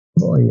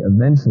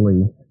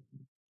eventually,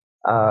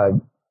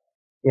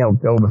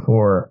 go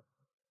before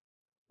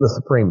the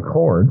Supreme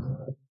Court.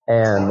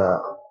 And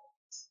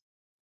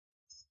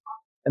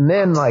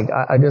then like,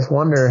 I just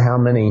wonder how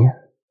many,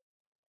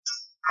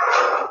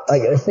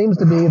 like it seems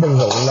to be there's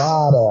a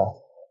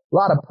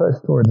lot of push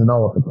towards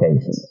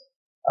nullification,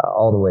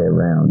 all the way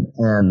around.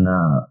 And,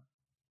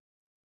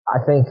 I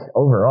think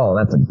overall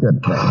that's a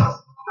good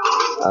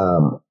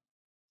thing.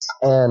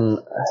 And,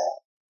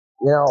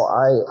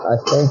 I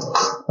think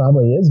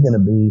probably is going to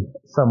be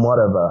somewhat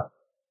of a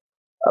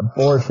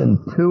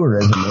abortion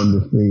tourism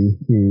industry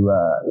to,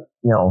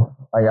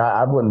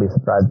 I wouldn't be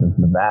surprised if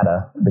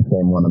Nevada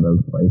became one of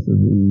those places.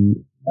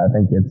 I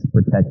think it's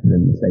protected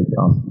in the state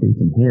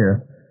constitution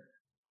here.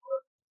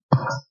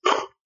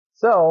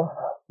 So,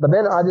 but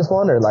then I just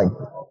wonder, like,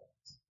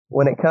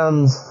 when it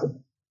comes,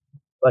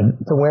 like,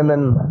 to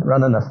women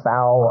running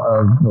afoul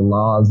of the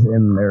laws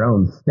in their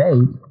own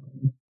state,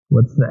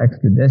 what's the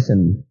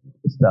extradition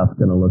stuff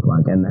going to look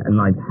like? And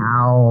like,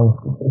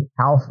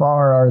 how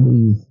far are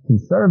these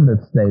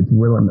conservative states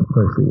willing to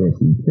push the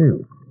issue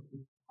too?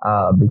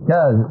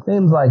 Because it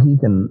seems like you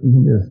can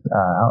just,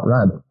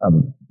 outright,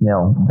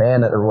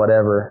 ban it or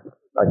whatever,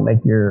 like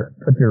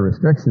put your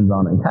restrictions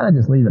on it and kind of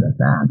just leave it at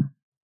that.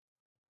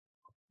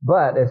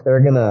 But if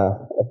they're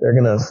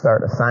gonna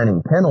start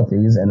assigning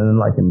penalties, and then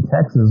like in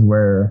Texas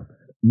where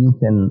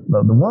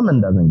the woman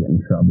doesn't get in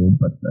trouble,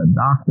 but the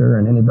doctor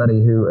and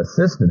anybody who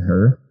assisted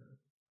her,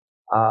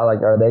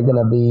 are they going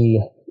to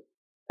be,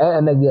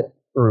 and they get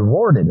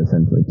rewarded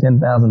essentially,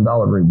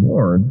 $10,000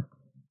 reward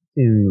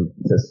to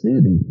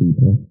sue these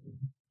people.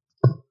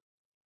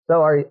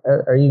 So are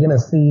you going to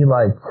see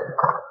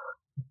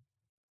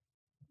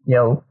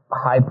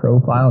high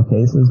profile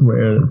cases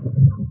where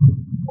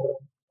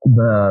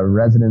the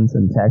residents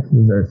in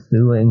Texas are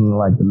suing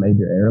the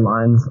major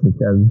airlines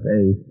because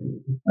they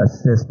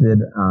assisted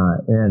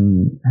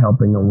in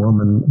helping a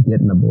woman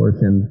get an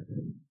abortion,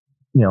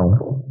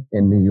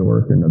 in New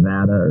York or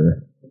Nevada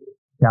or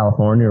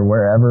California or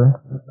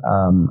wherever?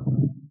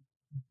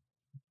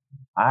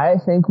 I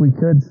think we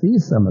could see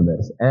some of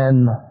this.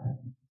 And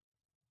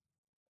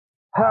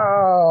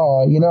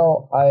I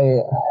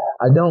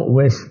don't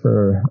wish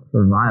for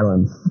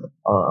violence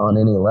on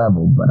any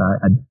level, but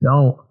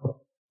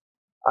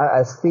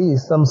I see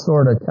some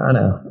sort of kind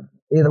of,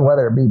 either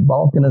whether it be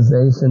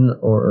balkanization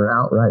or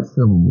outright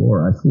civil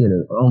war, I see it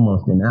as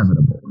almost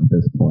inevitable at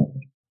this point.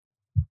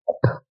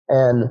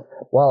 And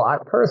while I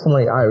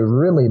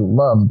really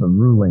love the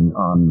ruling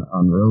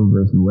on Roe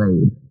versus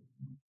Wade,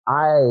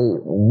 I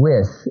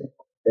wish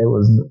it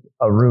was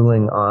a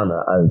ruling on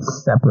a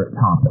separate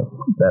topic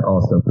that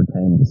also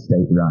pertained to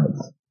state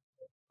rights.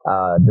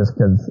 Just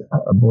because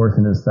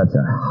abortion is such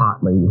a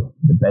hotly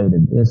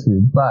debated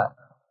issue. But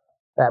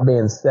that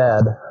being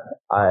said,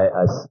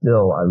 I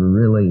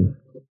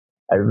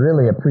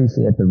really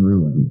appreciate the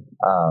ruling,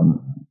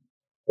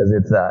 because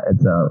it's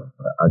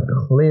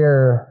a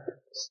clear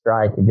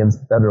strike against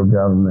the federal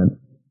government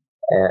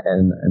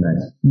and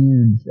a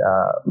huge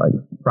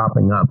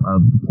propping up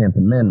of the 10th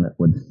Amendment,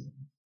 which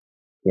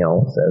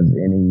says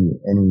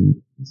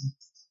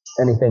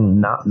anything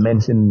not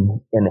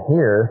mentioned in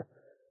here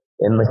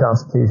in the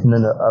Constitution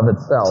in of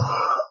itself,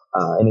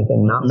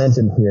 anything not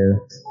mentioned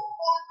here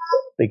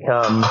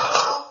becomes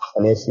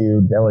an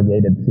issue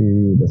delegated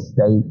to the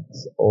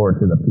states or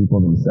to the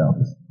people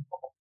themselves.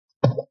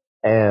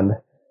 And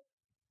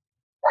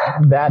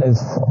that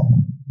is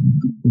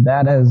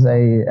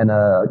a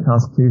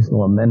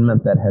constitutional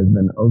amendment that has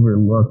been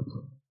overlooked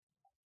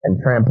and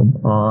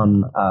trampled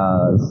on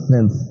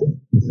since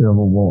the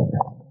Civil War,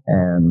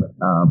 and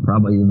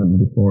probably even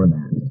before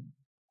that.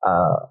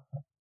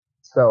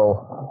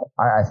 So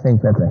I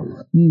think that's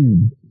a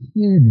huge,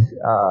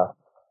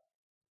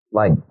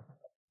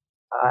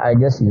 I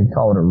guess you could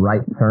call it a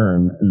right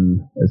turn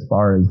as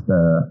far as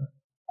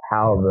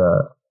how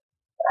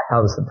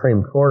the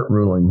Supreme Court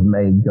rulings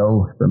may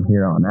go from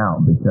here on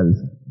out,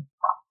 because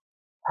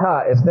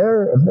if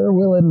they're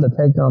willing to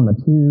take on the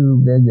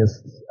two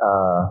biggest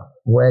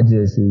wedge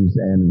issues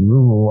and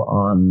rule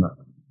on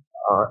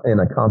in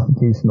a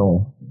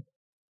constitutional,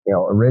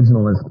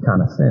 originalist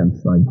kind of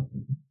sense,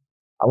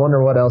 I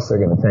wonder what else they're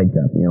going to take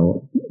up.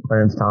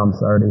 Clarence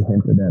Thomas already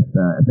hinted at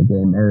the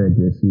gay marriage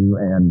issue,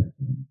 and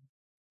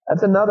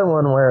that's another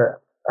one where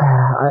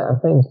I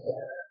think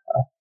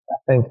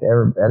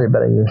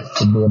everybody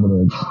should be able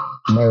to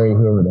marry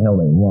whoever the hell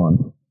they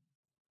want.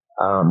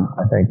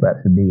 I think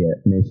that should be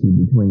an issue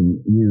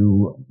between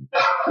you,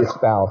 your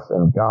spouse,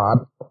 and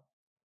God,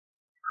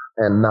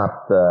 and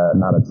not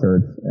a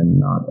church and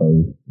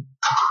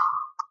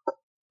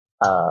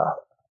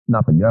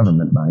not the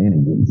government by any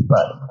means.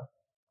 But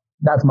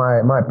that's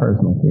my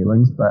personal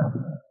feelings. But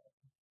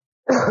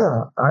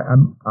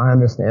I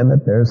understand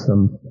that there's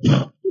some,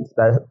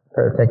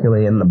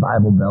 particularly in the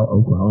Bible Belt,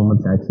 Oklahoma,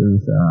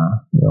 Texas,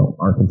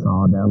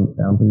 Arkansas,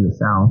 down through the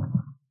South,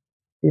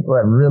 people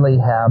that really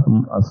have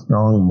a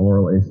strong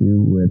moral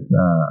issue with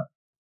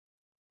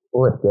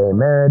gay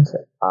marriage.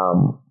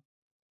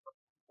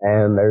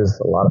 And there's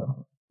a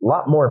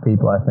lot more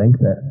people, I think,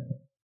 that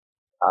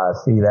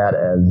see that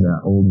as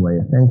an old way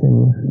of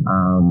thinking.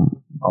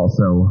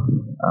 Also,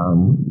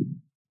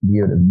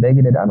 view it as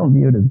bigoted. I don't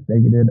view it as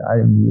bigoted.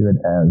 I view it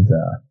as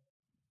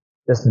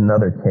just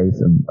another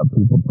case of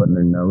people putting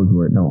their nose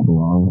where it don't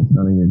belong. It's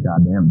none of your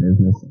goddamn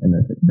business. And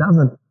if it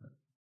doesn't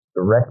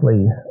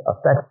directly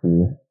affect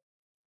you,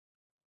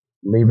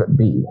 leave it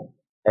be.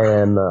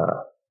 And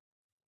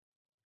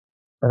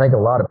I think a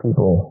lot of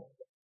people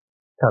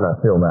kind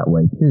of feel that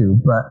way too.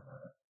 But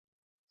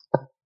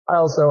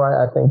I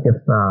think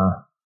if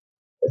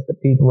the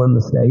people in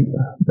the state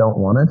don't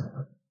want it,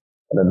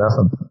 and enough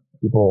of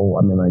people,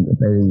 if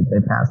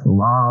they pass the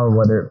law,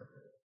 whether it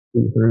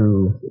be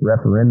through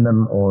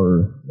referendum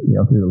or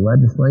through the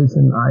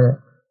legislation,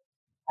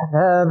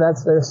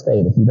 that's their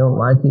state. If you don't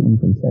like it, you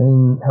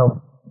can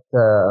help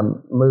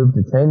move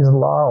to change the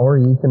law, or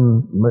you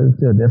can move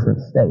to a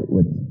different state,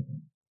 which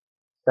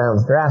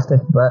sounds drastic,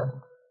 but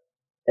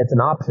it's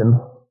an option.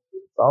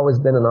 It's always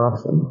been an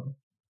option.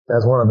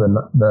 That's one of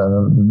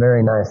the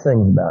very nice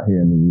things about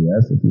here in the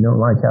U.S. If you don't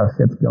like how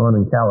shit's going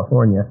in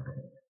California,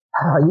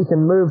 you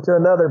can move to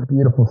another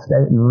beautiful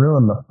state and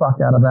ruin the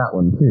fuck out of that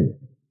one too.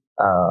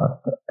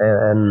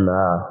 And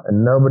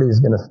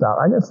nobody's going to stop.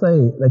 I guess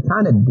they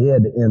kind of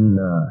did in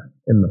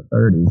the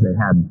 30s. They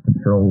had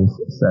patrols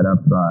set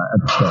up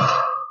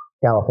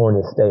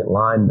California state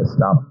line to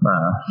stop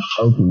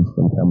Okies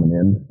from coming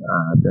in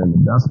during the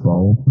Dust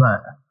Bowl,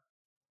 but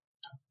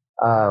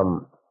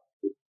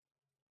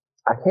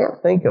I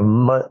can't think of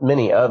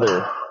many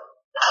other.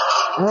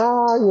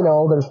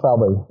 There's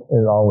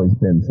always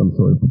been some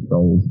sort of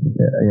patrols,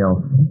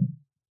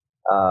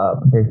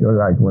 particularly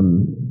like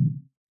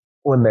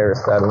when they were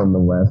settling the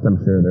West.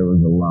 I'm sure there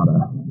was a lot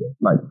of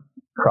like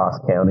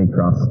cross-county,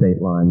 cross-state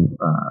line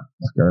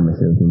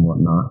skirmishes and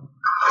whatnot.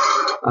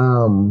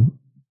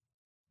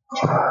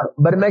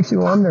 But it makes you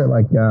wonder,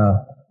 like,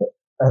 are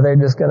they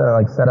just gonna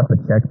like set up a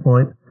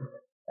checkpoint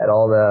at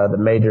all the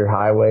major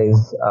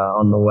highways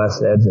on the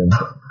west edge of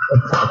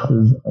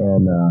Texas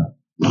and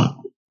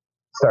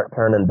start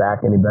turning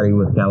back anybody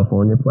with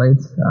California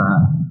plates?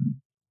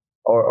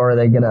 Or are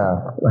they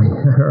gonna like?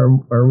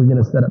 Are we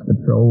gonna set up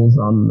patrols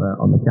on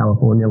the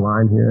California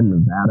line here in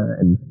Nevada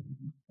and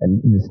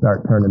just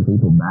start turning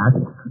people back?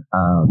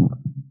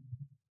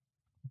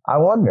 I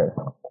wonder.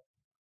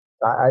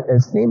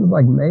 It seems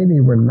like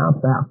maybe we're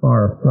not that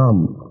far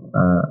from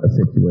a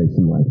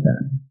situation like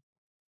that.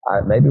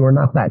 Maybe we're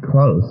not that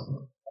close.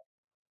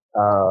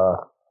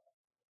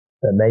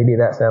 Maybe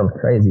that sounds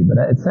crazy, but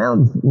it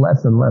sounds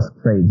less and less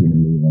crazy to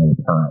me all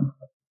the time.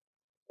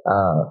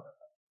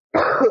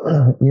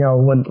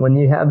 When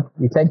you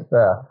take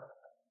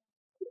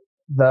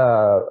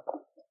the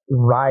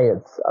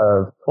riots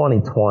of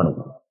 2020,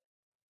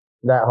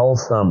 that whole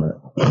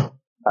summer,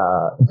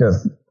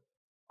 just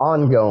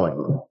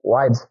ongoing,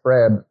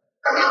 widespread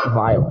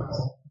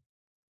violence.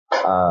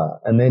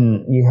 And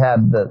then you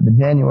had the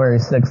January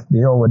 6th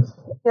deal, which,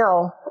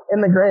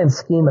 in the grand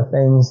scheme of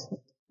things,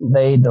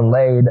 they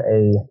delayed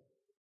a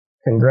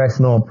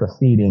congressional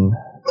proceeding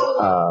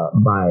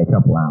by a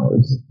couple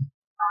hours.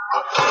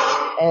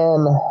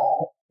 And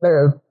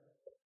they're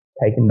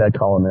taking to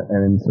calling it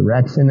an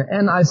insurrection.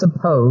 And I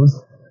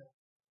suppose,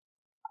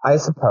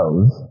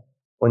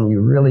 when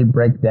you really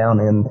break down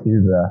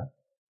into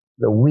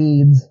the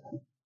weeds,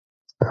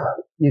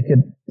 you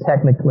could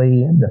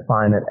technically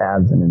define it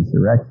as an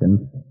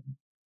insurrection.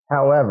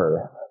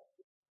 However,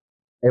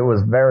 it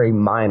was very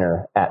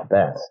minor at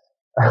best.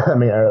 I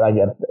mean, I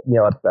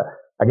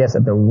guess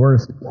at the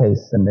worst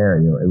case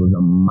scenario, it was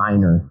a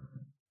minor,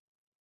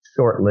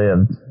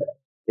 short-lived,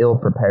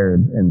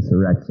 ill-prepared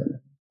insurrection.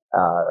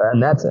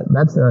 And that's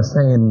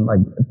saying,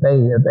 like, if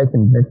they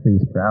convict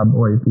these Proud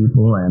Boy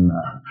people and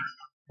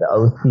the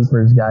Oath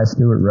Keepers guy,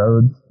 Stuart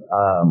Rhodes,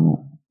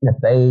 if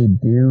they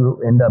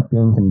do end up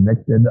being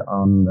convicted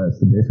on the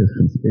seditious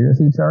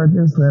conspiracy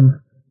charges,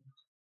 then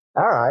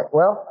all right,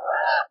 well,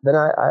 then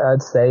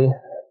I'd say,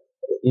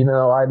 even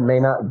though I may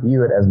not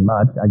view it as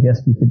much, I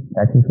guess you could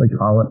technically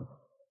call it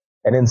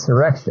an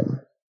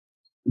insurrection.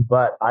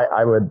 But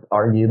I would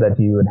argue that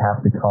you would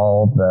have to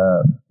call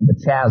the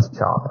Chaz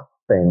Chop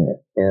thing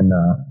in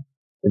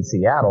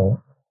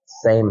Seattle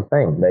same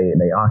thing.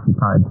 They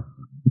occupied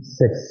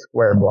 6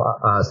 square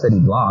city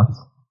blocks.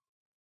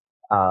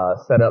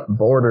 Set up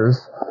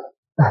borders,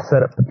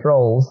 set up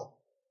patrols,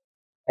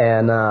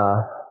 and,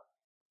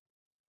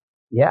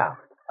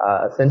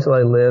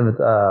 essentially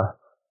lived,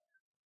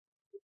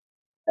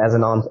 as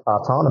an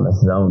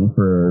autonomous zone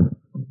for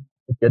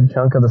a good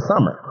chunk of the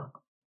summer.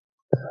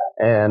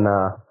 And,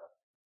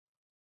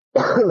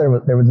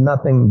 there was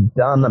nothing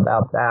done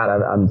about that.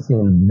 I'm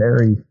seeing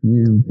very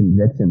few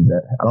convictions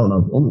I don't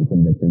know if any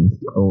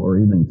convictions or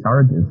even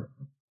charges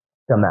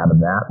come out of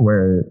that,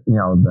 where,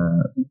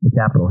 the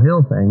Capitol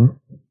Hill thing,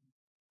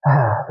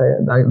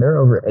 there are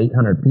over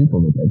 800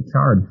 people that they've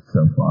charged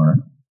so far.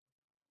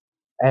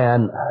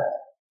 And,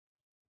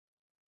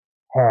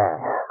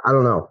 I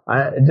don't know.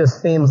 It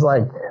just seems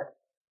like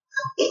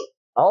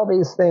all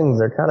these things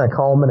are kind of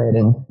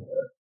culminating.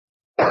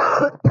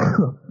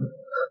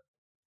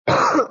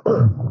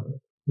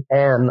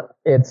 And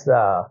it's,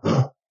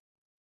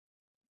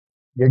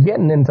 you're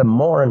getting into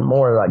more and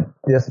more like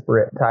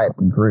disparate type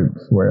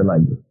groups where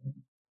like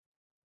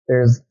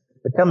there's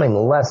becoming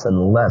less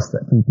and less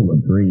that people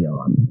agree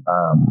on.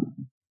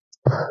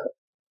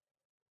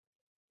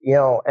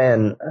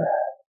 And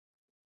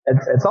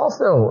it's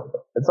also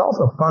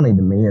funny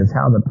to me is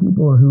how the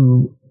people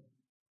who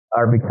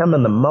are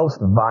becoming the most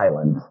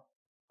violent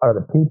are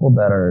the people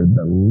that are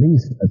the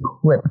least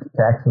equipped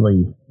to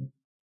actually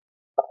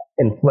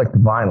inflict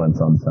violence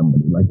on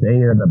somebody. Like,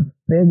 they are the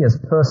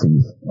biggest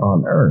pussies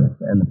on earth,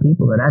 and the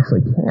people that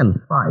actually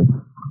can fight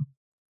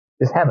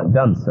just haven't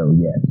done so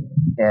yet.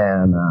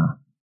 And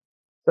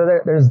so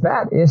there's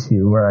that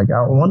issue where, like,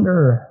 I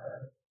wonder,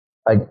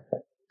 like,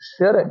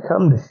 should it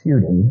come to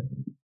shooting,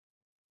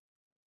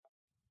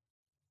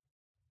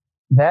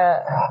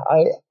 that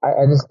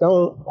I just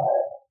don't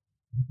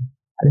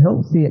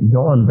see it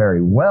going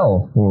very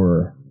well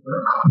for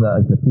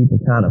the people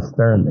kind of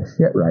stirring the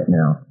shit right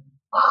now.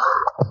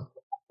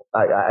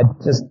 I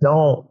just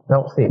don't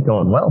see it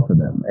going well for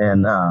them.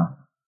 And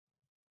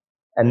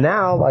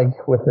now,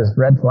 like, with this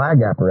red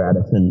flag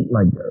apparatus, and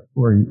like,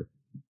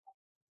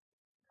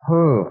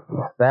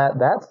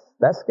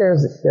 that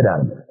scares the shit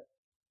out of me.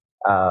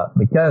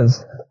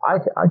 Because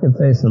I could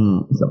say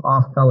some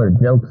off-color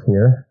jokes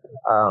here.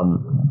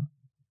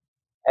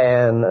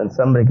 and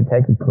somebody could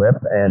take a clip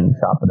and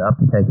chop it up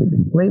and take it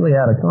completely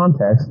out of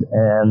context,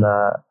 and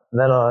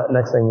then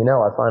next thing you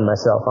know, I find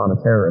myself on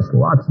a terrorist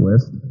watch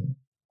list,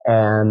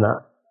 and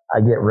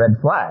I get red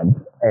flagged,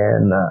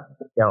 and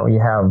you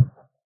have,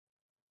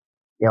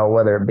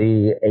 whether it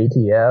be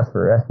ATF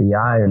or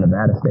FBI or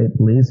Nevada State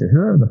Police or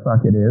whoever the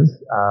fuck it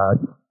is,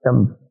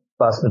 come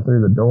busting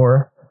through the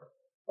door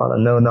on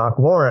a no-knock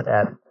warrant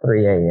at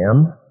 3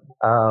 a.m.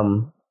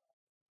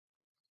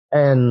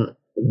 And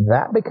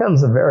that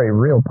becomes a very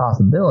real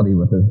possibility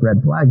with this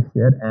red flag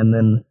shit. And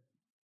then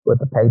with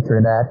the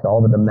Patriot Act,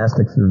 all the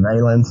domestic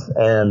surveillance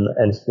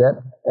and shit.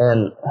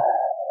 And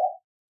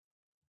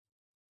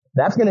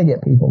that's going to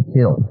get people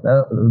killed.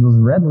 Those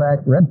red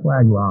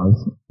flag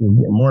laws will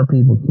get more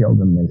people killed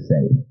than they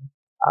save.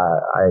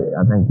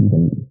 I think you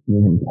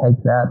can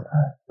take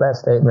that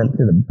statement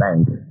to the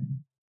bank.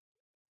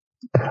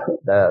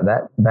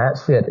 That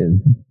shit is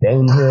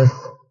dangerous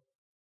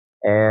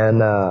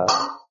and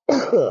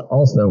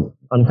also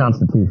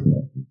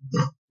unconstitutional.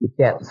 You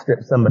can't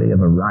strip somebody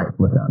of a right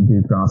without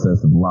due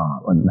process of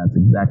law, and that's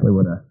exactly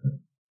what a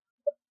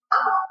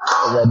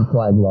red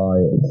flag law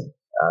is.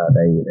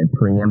 They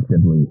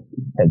preemptively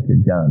take your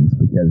guns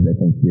because they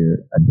think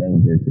you're a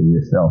danger to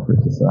yourself or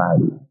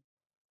society.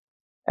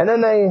 And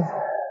then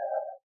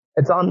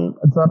it's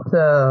up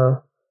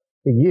to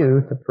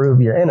you to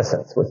prove your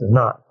innocence, which is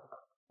not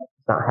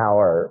how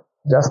our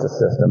justice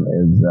system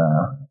is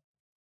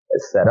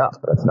set up.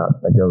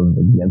 That goes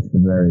against the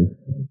very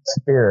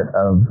spirit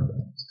of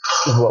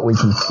what we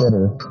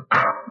consider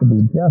to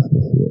be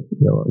justice here.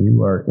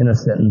 You are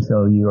innocent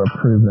until you are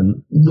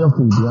proven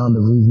guilty beyond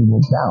a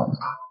reasonable doubt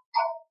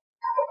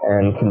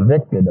and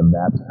convicted of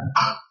that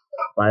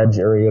by a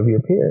jury of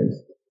your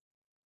peers.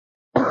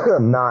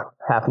 Not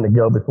having to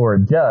go before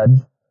a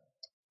judge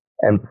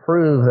and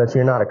prove that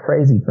you're not a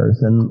crazy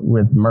person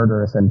with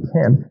murderous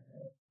intent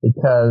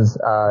because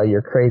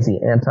your crazy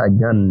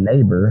anti-gun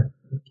neighbor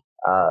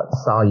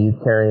saw you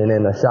carrying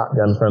in a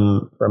shotgun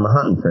from a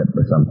hunting trip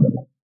or something,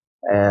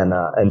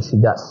 and she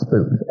got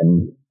spooked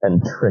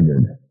and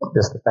triggered.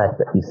 Just the fact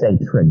that you say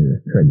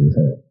triggers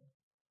her,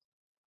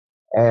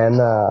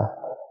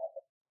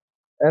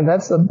 and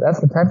that's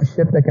the type of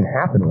shit that can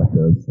happen with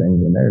those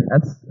things, and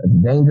that's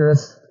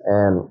dangerous.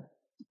 And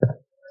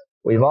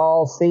we've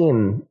all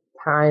seen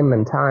time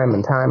and time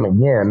and time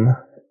again,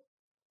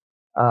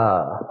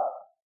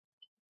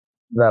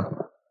 the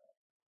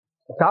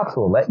cops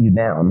will let you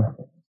down.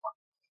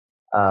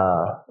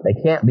 They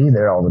can't be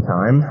there all the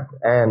time,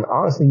 and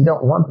honestly, you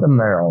don't want them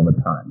there all the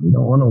time. You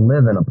don't want to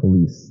live in a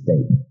police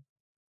state,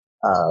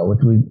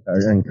 which we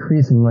are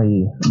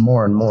increasingly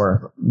more and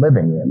more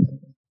living in.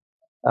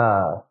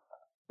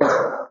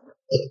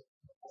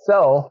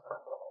 So,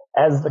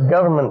 as the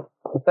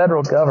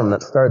federal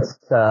government starts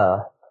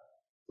to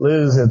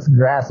lose its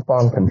grasp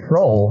on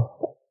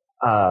control,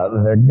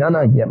 they're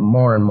gonna get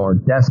more and more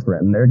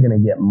desperate, and they're gonna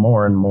get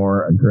more and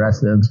more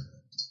aggressive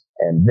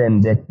and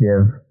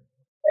vindictive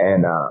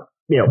and,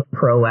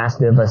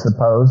 proactive, I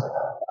suppose,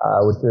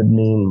 which would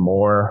mean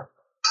more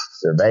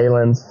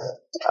surveillance,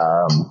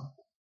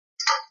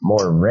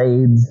 more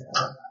raids,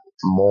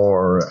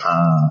 more,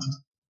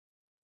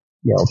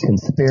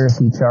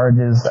 conspiracy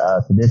charges,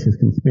 seditious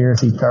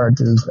conspiracy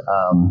charges,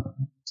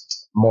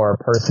 more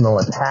personal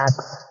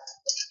attacks,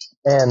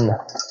 and,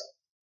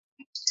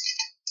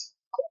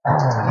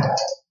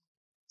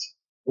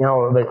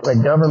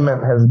 the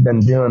government has been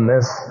doing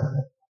this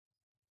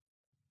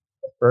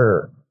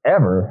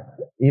forever.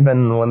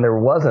 Even when there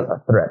wasn't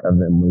a threat of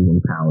them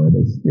losing power,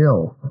 they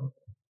still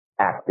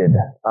acted,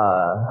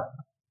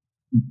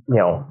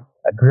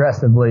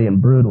 aggressively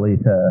and brutally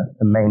to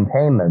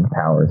maintain their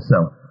power.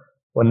 So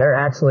when they're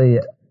actually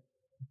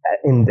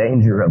in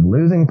danger of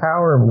losing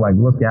power, like,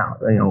 look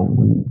out,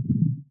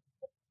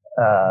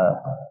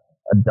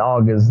 a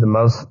dog is the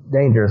most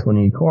dangerous when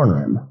you corner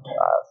him.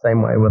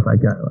 Same way with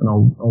like an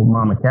old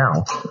mama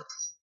cow.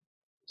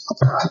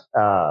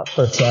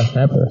 First class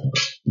pepper.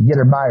 You get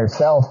her by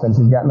herself and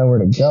she's got nowhere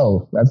to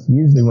go. That's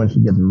usually when she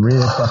gets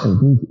really fucking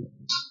goofy.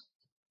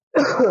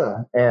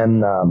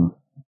 And,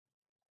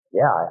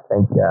 I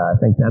think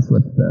that's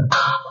what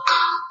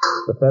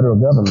the federal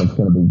government's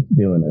going to be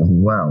doing as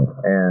well.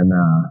 And,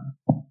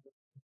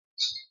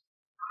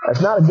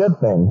 that's not a good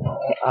thing.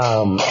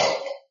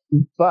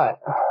 But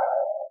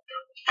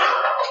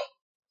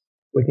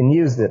we can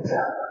use it.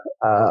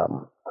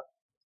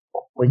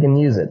 We can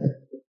use it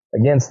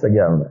against the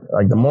government.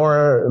 Like the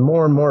more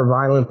and more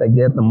violent they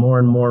get, the more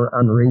and more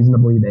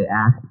unreasonably they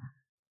act,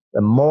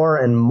 the more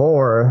and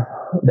more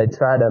they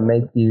try to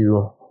make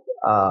you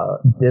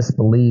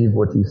disbelieve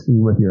what you see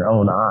with your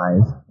own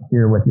eyes,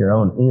 hear with your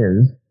own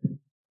ears.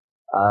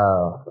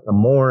 The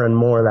more and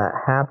more that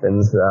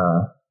happens,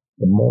 the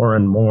more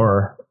and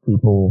more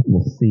people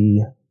will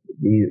see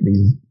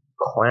these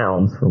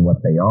clowns for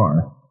what they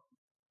are.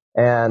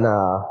 And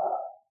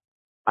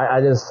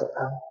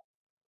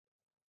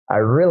I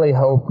really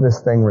hope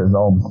this thing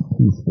resolves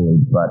peacefully,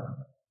 but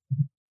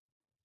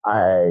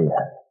I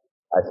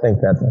think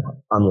that's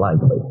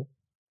unlikely.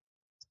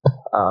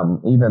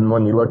 Even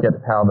when you look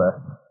at how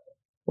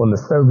when the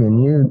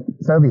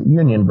Soviet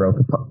Union broke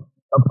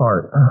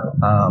apart,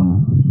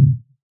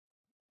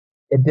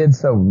 it did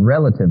so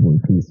relatively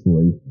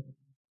peacefully.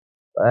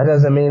 That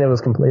doesn't mean it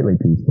was completely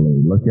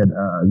peacefully. Look at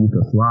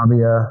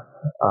Yugoslavia,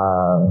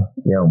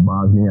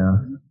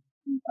 Bosnia,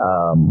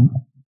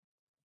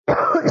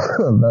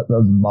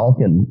 those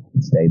Balkan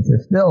states.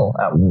 They're still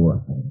at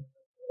war,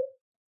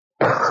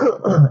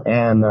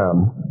 and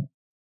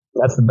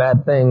that's the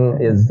bad thing.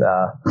 It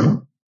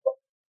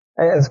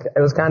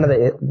was kind of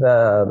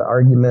the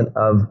argument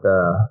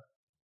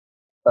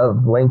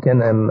of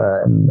Lincoln and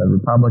the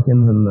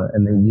Republicans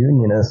and the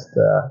Unionists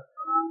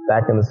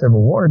back in the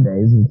Civil War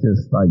days. Is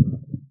just like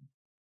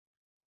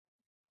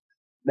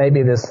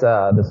maybe this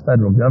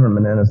federal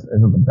government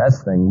isn't the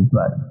best thing,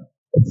 but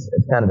it's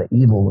kind of the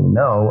evil we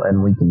know,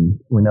 and we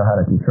know how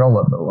to control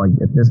it. But like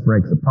if this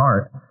breaks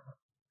apart,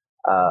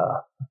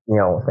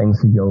 things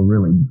could go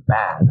really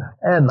bad.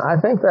 And I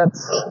think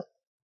that's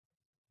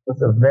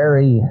a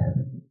very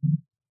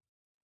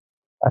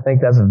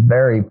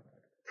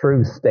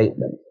true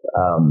statement.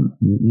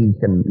 You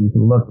can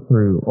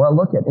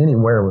look at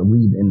anywhere where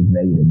we've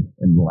invaded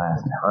in the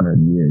last 100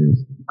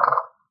 years.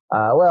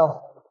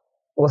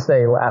 We'll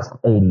say last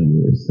 80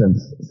 years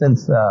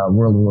since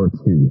World War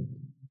II.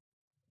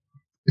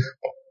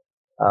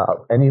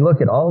 And you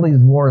look at all these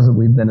wars that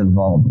we've been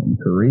involved in: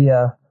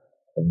 Korea,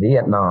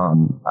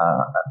 Vietnam,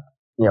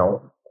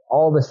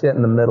 all the shit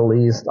in the Middle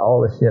East,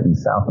 all the shit in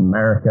South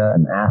America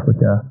and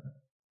Africa.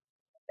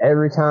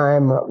 Every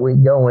time we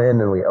go in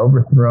and we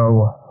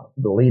overthrow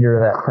the leader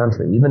of that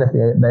country, even if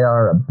they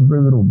are a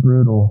brutal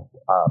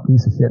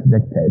piece of shit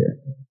dictator,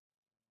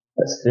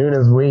 as soon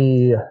as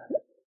we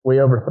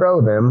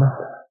overthrow them,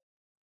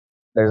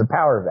 there's a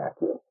power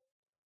vacuum.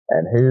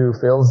 And who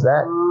fills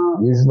that?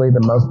 Usually the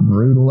most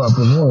brutal of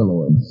the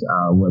warlords,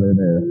 whether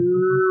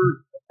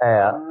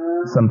they're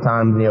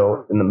sometimes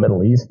in the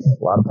Middle East.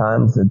 A lot of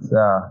times it's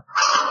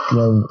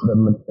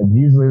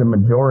usually the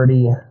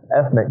majority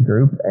ethnic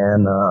group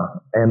and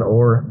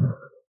or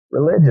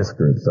religious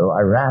group. So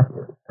Iraq,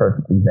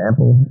 perfect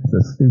example. It's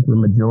a super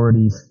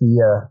majority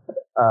Shia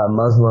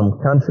Muslim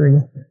country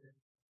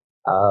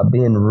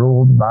being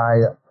ruled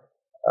by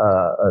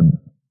a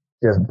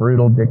just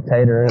brutal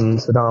dictator in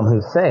Saddam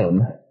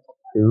Hussein,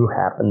 who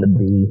happened to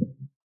be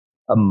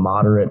a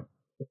moderate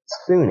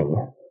Sunni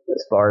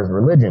as far as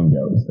religion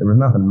goes. There was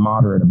nothing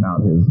moderate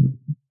about his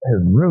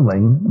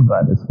ruling,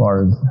 but as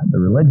far as the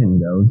religion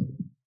goes,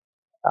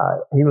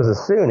 he was a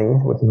Sunni,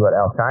 which is what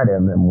Al Qaeda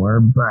and them were,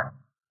 but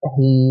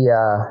he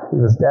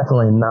was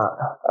definitely not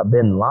a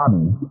Bin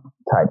Laden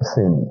type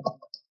Sunni.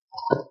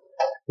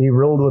 He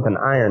ruled with an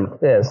iron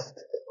fist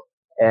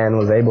and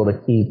was able to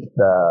keep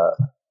the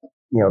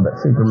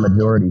super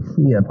majority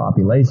Shia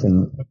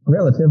population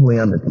relatively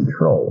under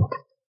control.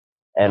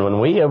 And when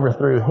we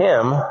overthrew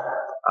him,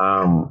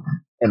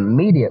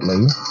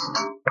 immediately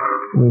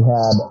we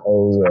had a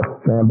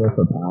scramble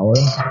for power,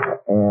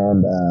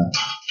 and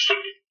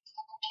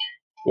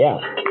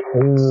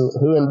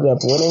who ended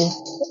up winning?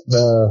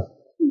 The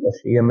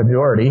Shia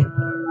majority,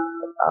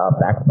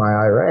 backed by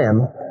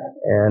Iran,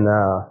 and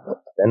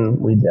then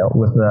we dealt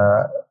with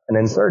an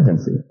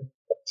insurgency.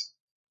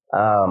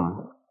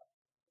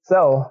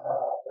 So,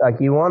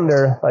 you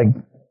wonder,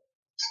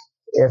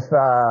 if,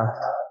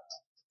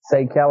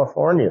 say,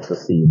 California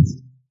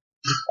secedes,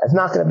 it's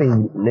not going to be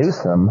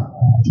Newsom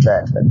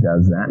that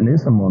does that.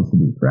 Newsom wants to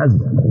be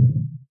president.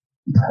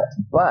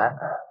 But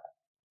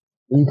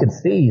you could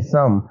see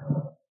some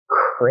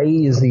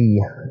crazy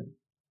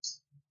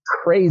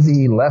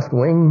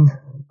left-wing,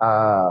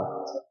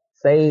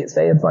 say it's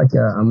like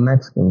a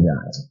Mexican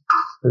guy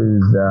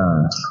who's,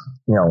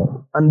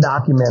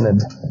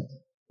 undocumented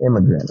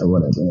immigrant or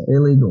whatever,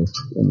 illegal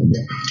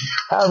immigrant.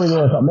 However you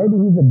want to call it. Maybe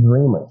he's a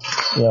dreamer.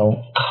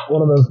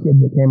 One of those kids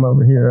that came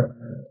over here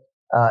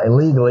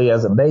illegally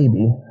as a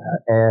baby,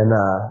 and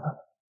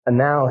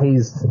now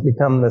he's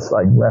become this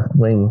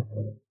left-wing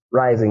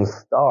rising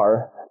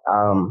star.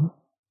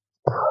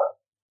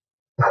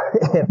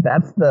 If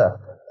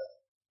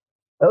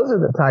those are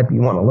the type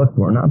you want to look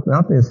for, not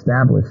the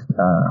established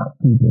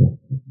people.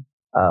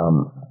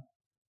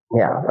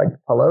 Like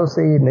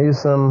Pelosi,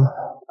 Newsom,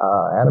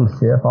 Adam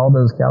Schiff, all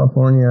those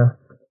California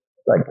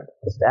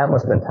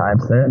establishment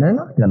types. They're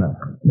not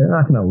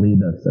gonna lead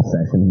a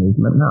secession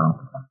movement. No,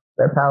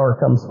 their power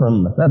comes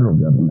from the federal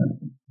government.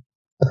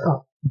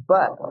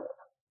 But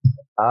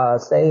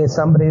say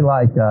somebody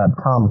like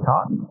Tom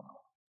Cotton.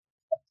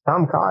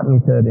 Tom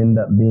Cotton could end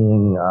up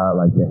being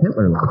like a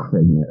Hitler-like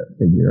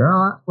figure.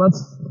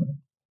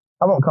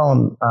 I won't call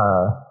him.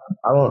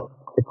 I won't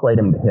equate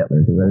him to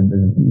Hitler because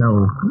there's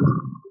no.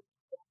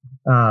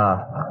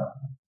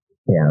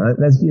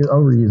 That's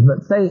overused.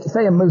 But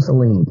say a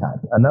Mussolini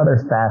type, another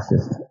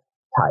fascist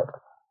type,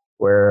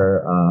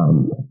 where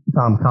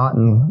Tom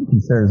Cotton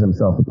considers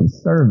himself a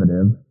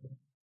conservative,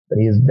 but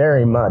he is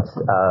very much.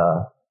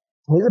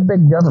 He's a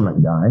big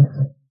government guy.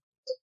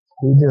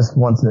 He just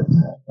wants it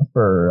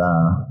for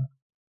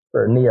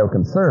for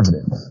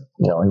neoconservatives.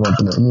 He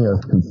wanted a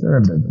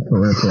neoconservative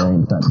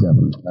authoritarian type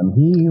government. And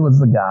he was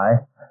the guy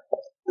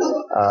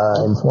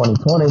in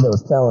 2020 that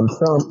was telling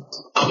Trump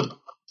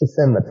to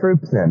send the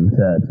troops in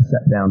to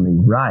shut down these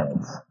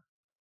riots.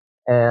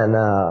 And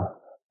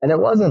it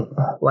wasn't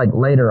like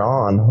later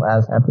on,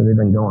 after they've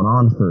been going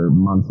on for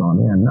months on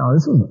end. No,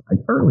 this was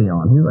like early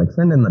on. He was like,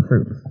 send in the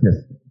troops,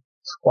 just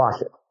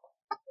squash it.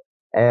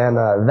 And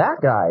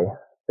that guy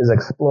is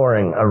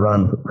exploring a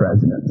run for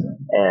president.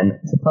 And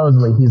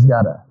supposedly he's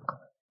got a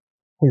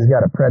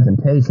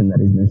presentation that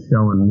he's been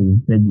showing these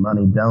big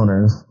money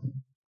donors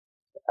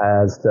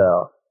as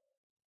to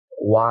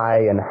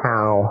why and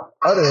how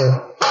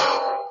other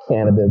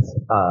candidates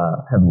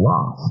have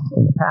lost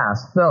in the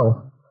past.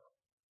 So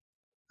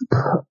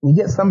you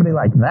get somebody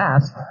like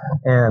that,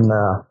 and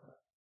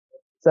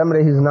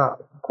somebody who's not,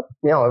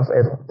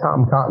 if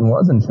Tom Cotton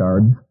was in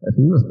charge, if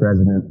he was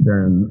president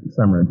during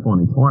summer of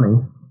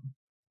 2020,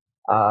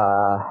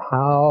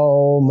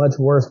 how much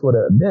worse would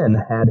it have been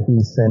had he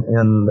sent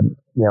in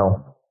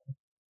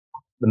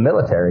the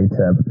military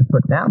to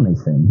put down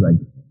these things? Like,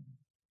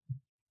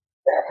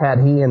 had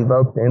he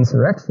invoked the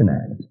Insurrection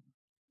Act,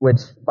 which,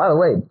 by the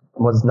way,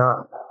 was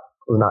not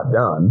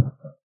done,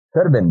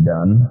 could have been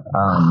done.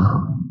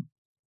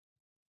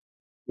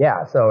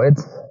 Yeah, so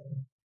it's,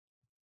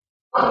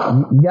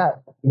 you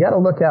got to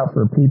look out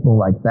for people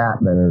like that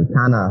are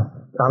kind of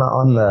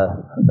on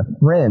the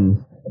fringe.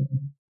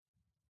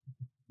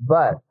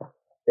 But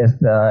if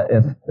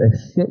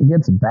shit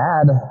gets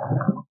bad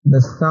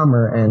this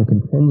summer and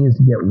continues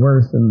to get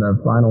worse in the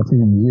final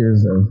 2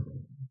 years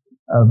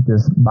of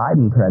this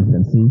Biden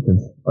presidency,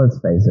 because let's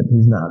face it,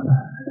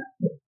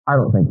 I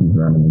don't think he's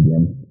running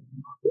again.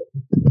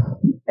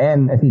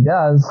 And if he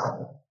does,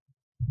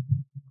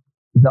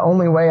 the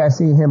only way I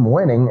see him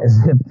winning is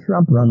if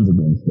Trump runs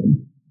against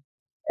him.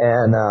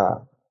 And,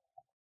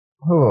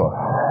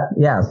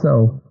 yeah,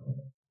 so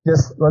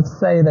just let's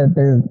say that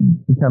there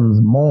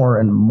becomes more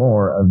and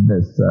more of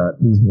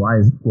these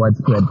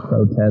widespread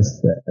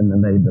protests, and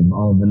then they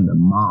devolve into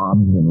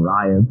mobs and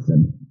riots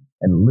and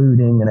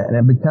looting, and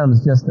it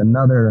becomes just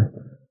another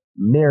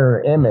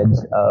mirror image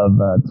of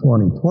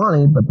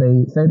 2020, but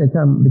they say they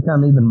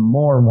become even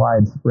more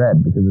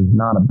widespread because it's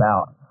not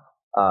about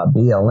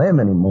BLM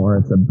anymore.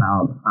 It's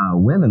about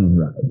women's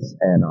rights.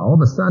 And all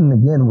of a sudden,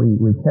 again,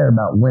 we care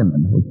about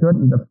women. We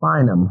couldn't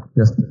define them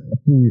just a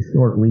few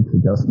short weeks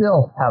ago.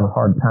 Still have a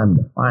hard time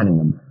defining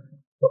them.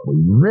 But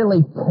we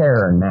really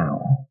care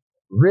now.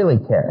 Really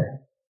care.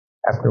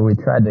 After we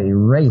tried to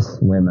erase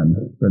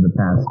women for the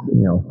past,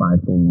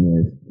 5-10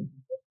 years.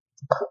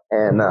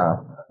 And,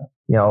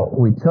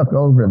 we took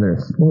over their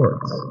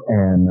sports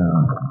and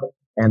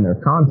their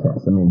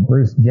contests. I mean,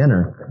 Bruce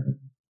Jenner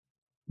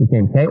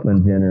became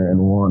Caitlyn Jenner and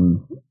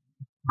won,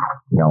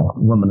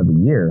 Woman of the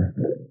Year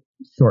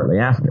shortly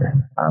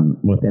after,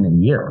 within a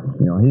year.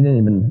 He didn't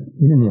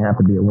even have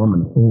to be a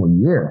woman a full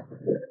year.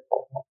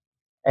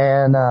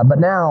 And, but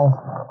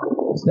now,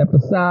 step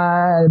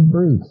aside,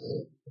 Bruce,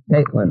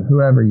 Caitlyn,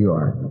 whoever you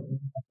are.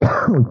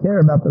 We care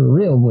about the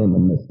real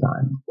women this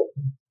time.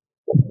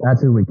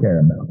 That's who we care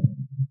about.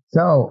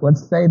 So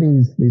let's say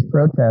these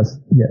protests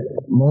get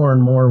more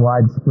and more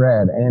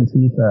widespread.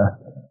 Antifa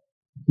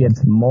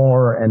gets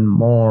more and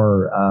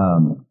more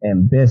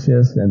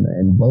ambitious and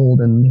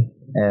emboldened.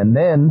 And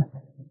then,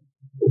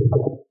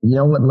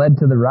 what led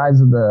to the rise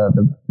of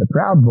the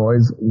Proud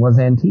Boys was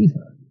Antifa.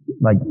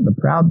 Like, the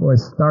Proud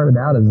Boys started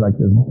out as like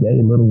this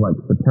gay little like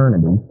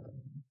fraternity.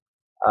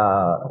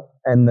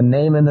 And the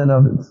name in and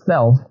of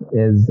itself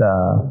is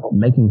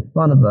making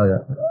fun of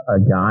a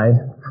guy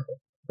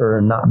for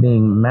not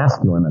being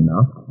masculine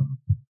enough.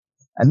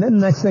 And then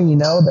next thing you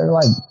know, they're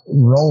like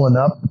rolling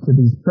up to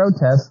these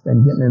protests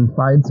and getting in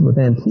fights with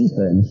Antifa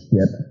and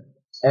shit.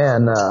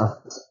 And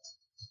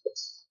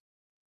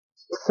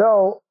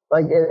so,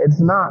 like, it's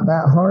not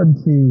that hard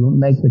to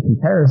make the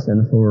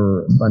comparison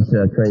for a bunch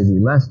of crazy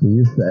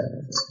lefties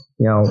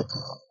that,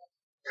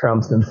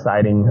 Trump's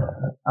inciting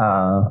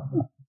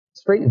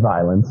street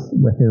violence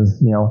with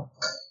his,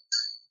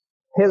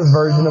 his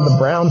version of the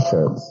brown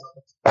shirts.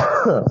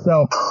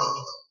 So,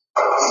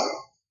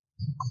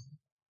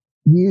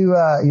 you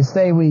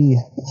say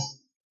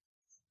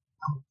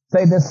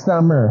this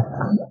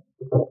summer,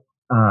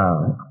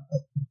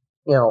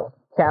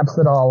 caps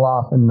it all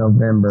off in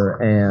November,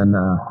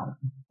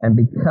 and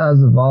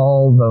because of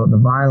all the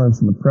violence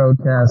and the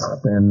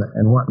protests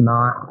and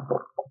whatnot,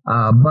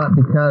 but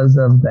because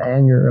of the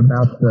anger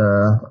about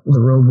the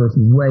Roe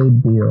versus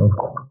Wade deal,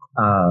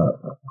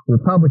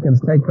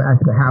 Republicans take back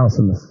the House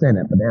and the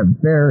Senate, but they have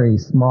very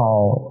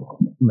small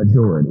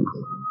majorities.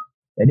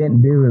 They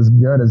didn't do as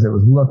good as it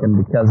was looking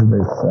because of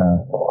this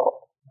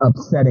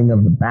upsetting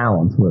of the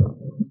balance with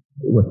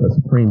the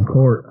Supreme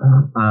Court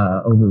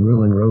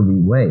overruling Roe v.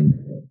 Wade.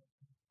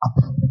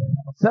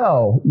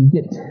 So you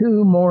get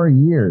 2 more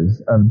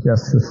years of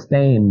just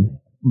sustained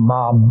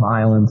mob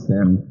violence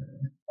and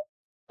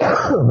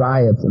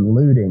riots and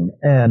looting,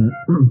 and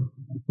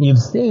you've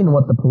seen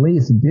what the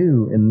police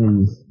do in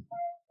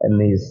in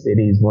these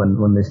cities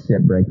when this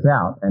shit breaks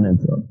out, and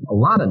it's a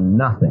lot of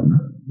nothing.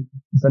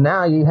 So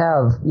now you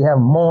have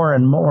more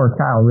and more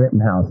Kyle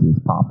Rittenhouses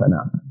popping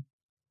up.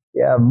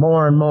 You have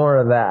more and more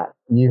of that.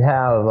 You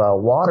have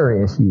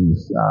water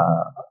issues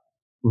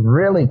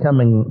really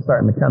starting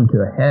to come to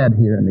a head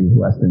here in these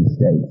western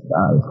states.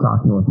 I was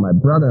talking with my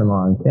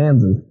brother-in-law in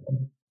Kansas,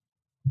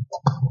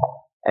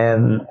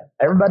 and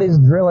everybody's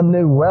drilling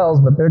new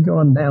wells, but they're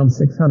going down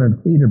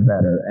 600 feet or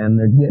better, and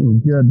they're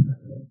getting good,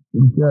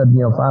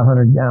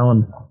 500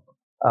 gallon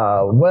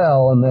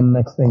well, and then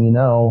next thing you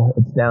know,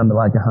 it's down to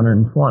like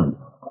 120.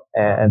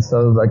 And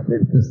so like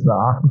just the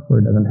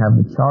aquifer doesn't have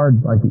the charge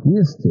like it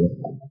used to.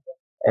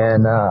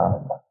 And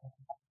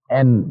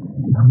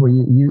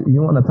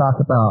you want to talk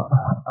about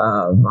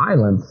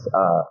violence,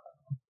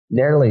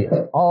 nearly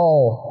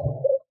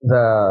all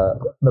the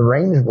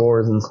range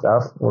wars and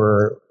stuff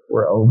were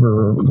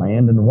over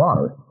land and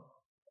water.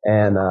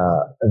 And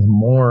as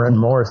more and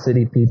more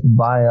city people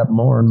buy up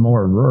more and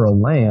more rural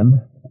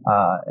land,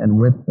 and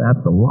with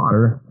that the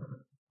water,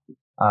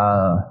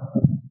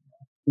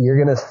 you're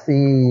gonna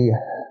see,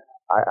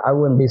 I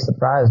wouldn't be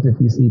surprised if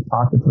you see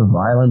pockets of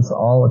violence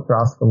all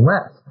across the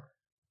West.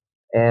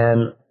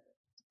 And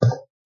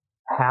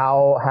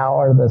how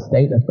are the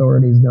state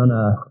authorities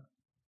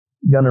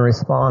gonna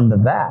respond to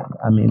that?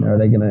 I mean, are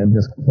they gonna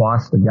just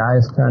quash the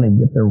guys trying to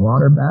get their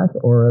water back,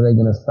 or are they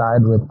gonna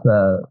side with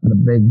the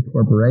big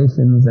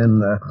corporations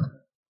and the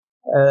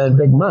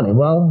big money?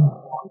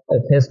 Well,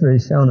 if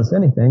history's shown us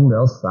anything,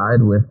 they'll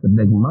side with the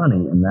big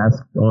money, and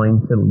that's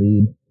going to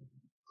lead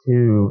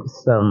to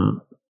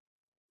some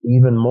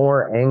even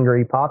more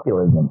angry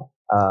populism.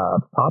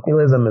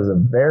 Populism is a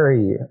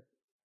very,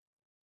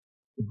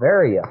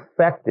 very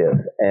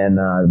effective and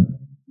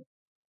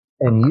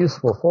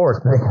useful force,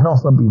 but it can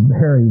also be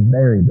very,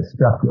 very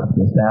destructive.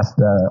 Just ask,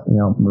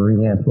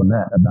 Marie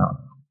Antoinette about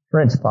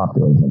French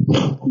populism.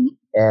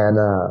 And,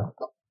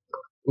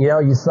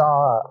 you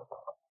saw,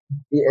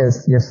 you're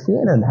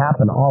seeing it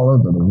happen all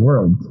over the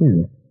world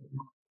too.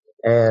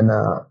 And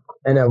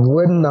I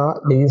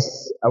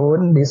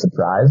wouldn't be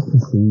surprised to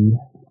see,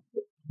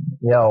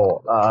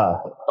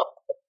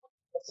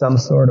 some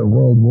sort of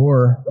world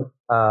war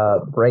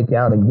break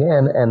out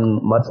again,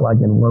 and much like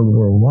in World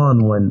War I,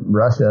 when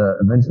Russia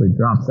eventually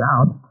drops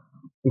out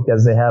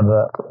because they have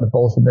the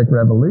Bolshevik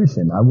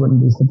Revolution, I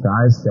wouldn't be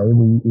surprised, say,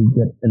 we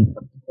get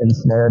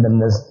ensnared in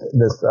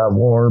this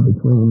war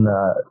between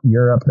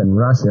Europe and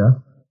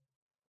Russia,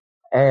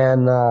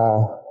 and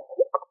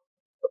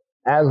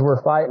as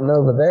we're fighting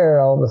over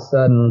there, all of a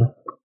sudden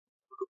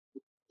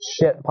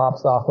shit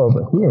pops off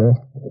over here,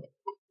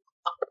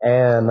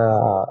 and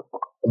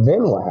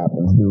then what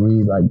happens?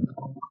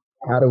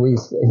 How do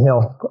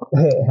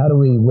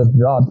we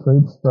withdraw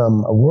troops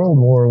from a world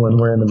war when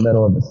we're in the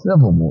middle of a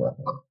civil war?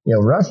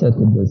 Russia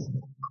could just,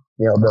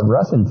 the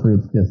Russian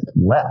troops just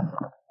left.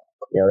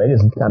 They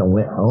just kind of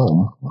went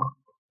home,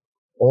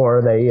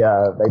 or they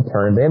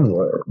turned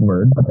inward,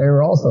 but they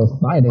were also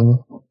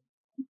fighting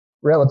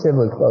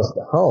relatively close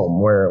to home,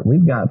 where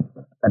we've got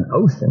an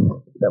ocean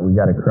that we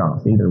got to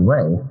cross either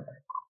way.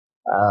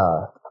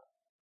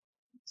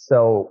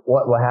 So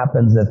what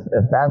happens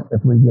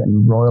if we get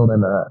embroiled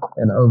in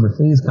an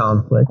overseas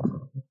conflict,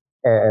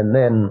 and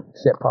then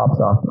shit pops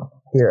off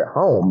here at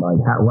home? Like,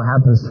 what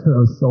happens to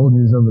those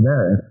soldiers over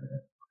there?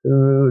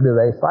 Who do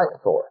they fight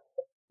for?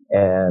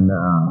 And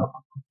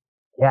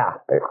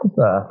there's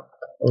a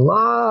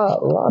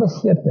lot of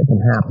shit that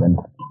can happen,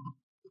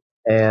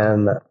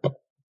 and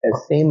it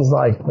seems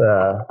like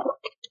the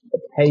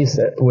pace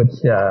at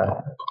which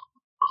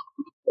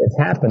it's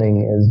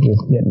happening is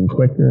just getting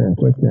quicker and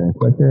quicker and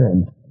quicker,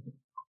 and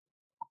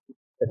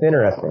it's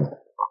interesting,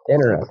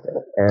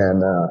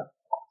 and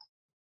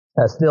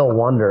I still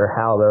wonder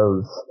how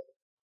those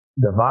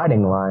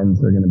dividing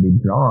lines are going to be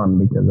drawn,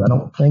 because I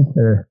don't think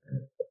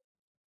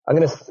I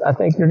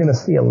think you're going to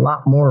see a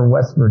lot more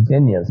West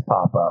Virginias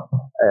pop up.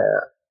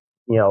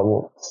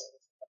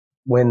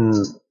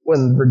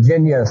 When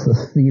Virginia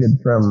seceded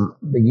from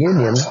the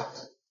Union,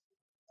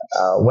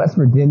 West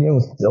Virginia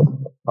was still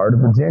part of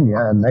Virginia,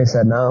 and they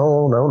said,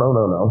 no,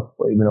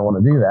 we don't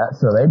want to do that.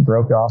 So they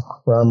broke off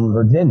from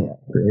Virginia,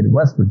 created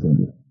West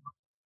Virginia.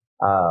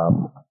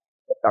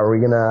 Are we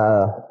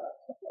gonna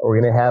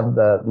have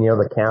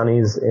the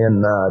counties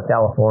in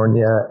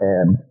California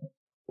and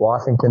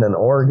Washington and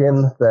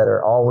Oregon that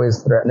are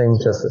always threatening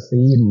to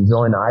secede and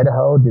join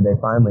Idaho? Do they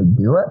finally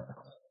do it?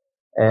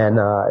 And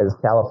is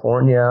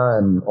California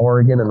and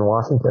Oregon and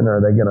Washington, are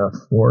they going to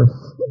force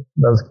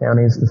those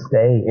counties to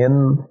stay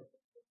in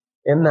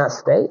that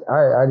state?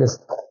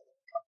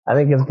 I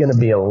think it's going to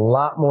be a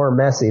lot more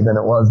messy than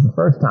it was the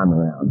first time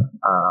around.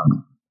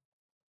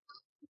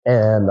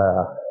 And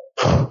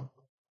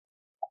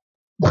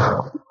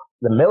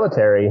the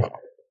military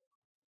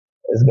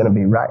is going to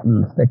be right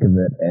in the thick of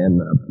it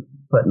and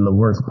put in the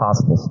worst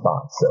possible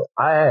spots. So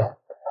I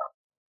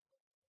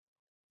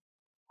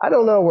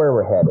don't know where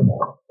we're headed.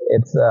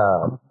 It's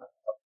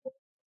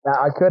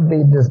I could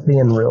be just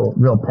being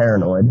real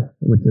paranoid,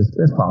 which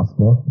is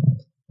possible.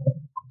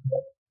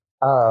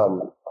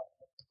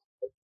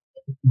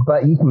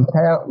 But you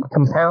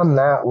compound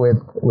that with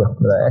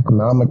the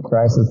economic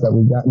crisis that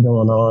we've got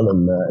going on,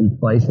 and the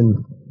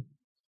inflation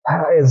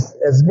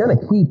is going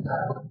to keep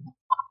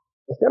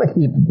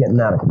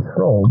getting out of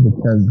control,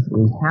 because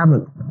we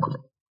haven't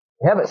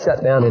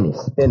shut down any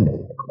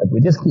spending. Like,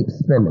 we just keep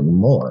spending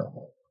more.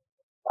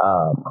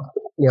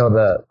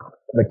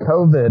 The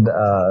COVID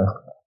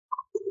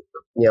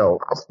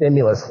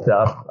stimulus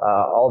stuff,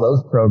 all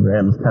those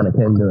programs kind of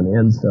came to an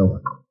end.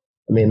 So,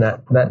 I mean,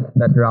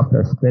 that dropped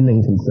our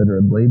spending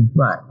considerably,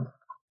 but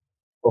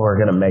we're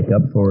going to make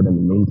up for it in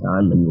the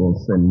meantime, and we'll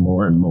send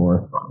more and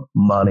more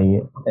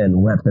money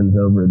and weapons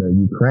over to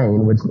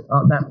Ukraine, which,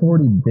 that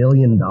 $40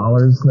 billion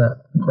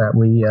that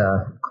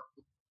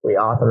we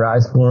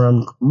authorized for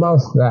them,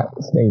 most of that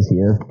stays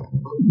here,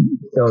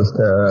 goes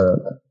to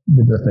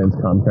the defense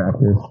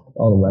contractors,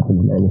 all the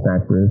weapons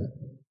manufacturers.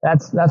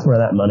 That's where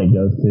that money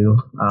goes to.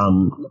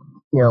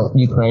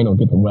 Ukraine will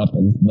get the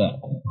weapons, but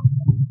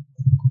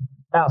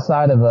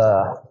outside of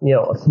a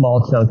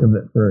small chunk of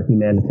it for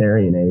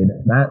humanitarian aid,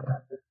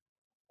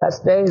 that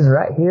stays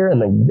right here in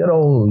the good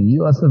old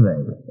U.S. of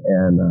A.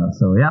 And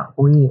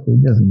we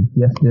just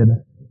gifted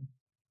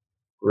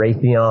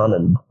Raytheon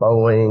and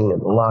Boeing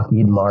and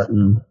Lockheed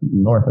Martin,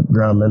 Northrop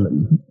Grumman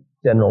and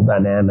General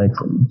Dynamics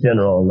and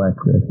General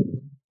Electric.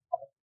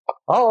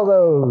 All of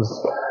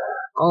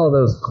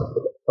those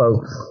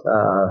folks,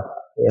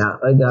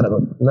 they got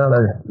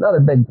another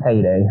big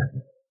payday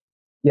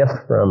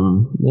gift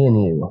from me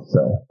and you.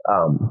 So,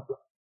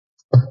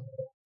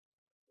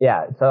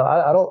 so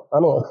I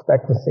don't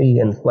expect to see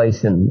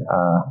inflation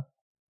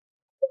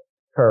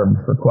curbed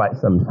for quite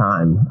some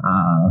time.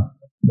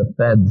 The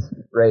Fed's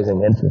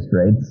raising interest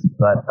rates,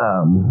 but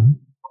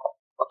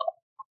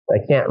they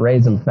can't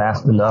raise them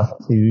fast enough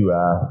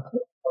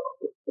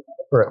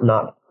for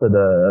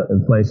the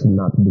inflation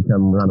not to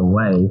become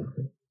runaway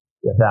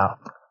without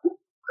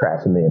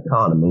crashing the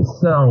economy.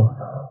 So,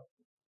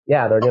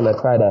 they're going to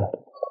try to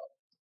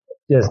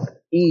just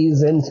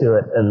ease into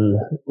it, and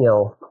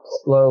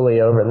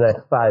slowly over the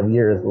next 5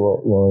 years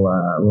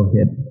we'll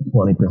hit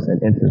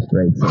 20% interest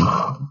rates,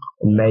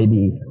 and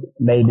maybe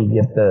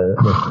get the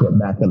shit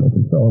back under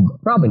control.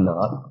 But probably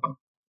not.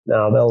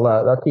 No,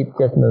 they'll keep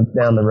kicking it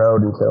down the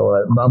road until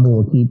that bubble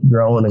will keep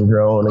growing and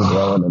growing and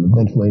growing, and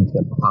eventually it's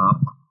going to pop,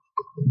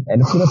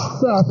 and it's going to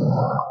suck.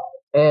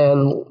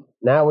 And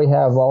now we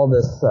have all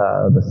this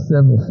the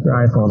civil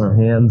strife on our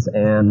hands,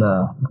 and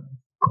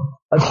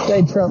let's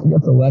say Trump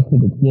gets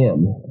elected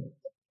again.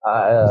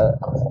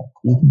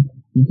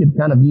 You could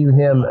kind of view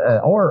him,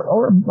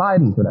 or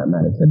Biden for that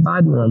matter. Say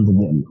Biden runs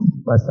again.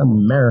 By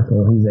some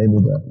miracle, he's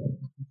able to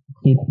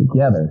keep it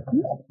together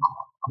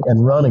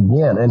and run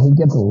again, and he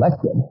gets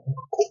elected.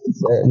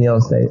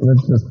 Let's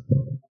just,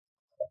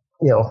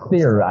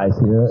 theorize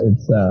here.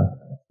 It's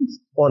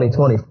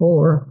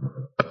 2024.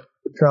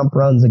 Trump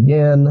runs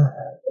again.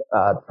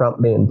 Trump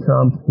being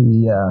Trump,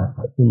 he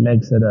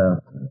makes it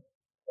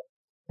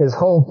his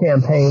whole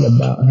campaign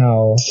about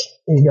how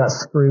he got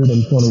screwed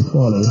in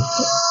 2020.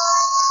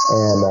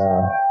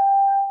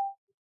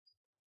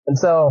 And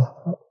so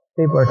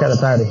people are kind of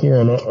tired of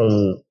hearing it,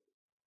 and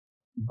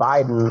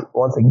Biden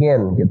once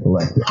again gets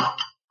elected.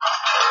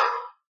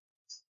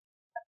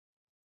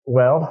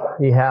 Well,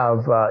 you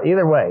have,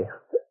 either way,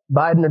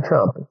 Biden or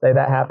Trump, say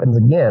that happens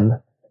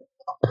again,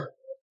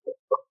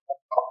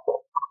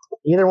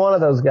 either one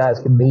of those guys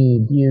could be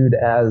viewed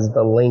as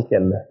the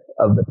Lincoln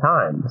of the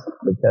times,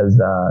 because,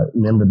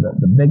 remember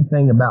the big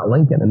thing about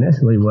Lincoln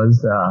initially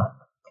was,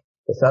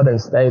 the southern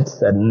states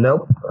said,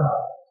 nope,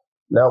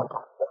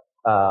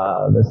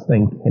 this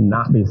thing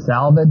cannot be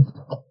salvaged.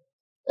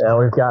 Now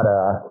we've got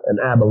an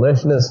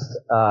abolitionist,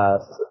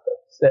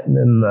 sitting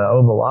in the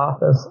Oval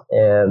Office,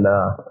 and,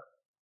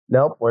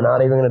 nope, we're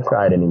not even going to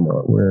try it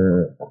anymore.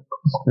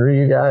 Screw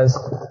you guys,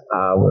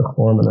 we're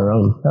forming our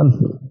own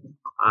country.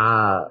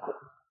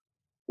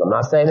 I'm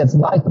not saying it's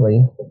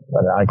likely,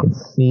 but I could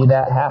see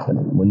that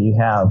happening when you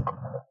have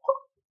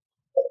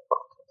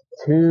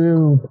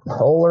two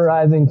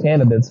polarizing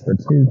candidates for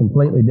two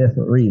completely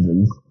different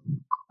reasons.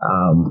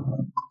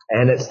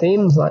 And it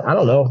seems like, I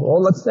don't know, well,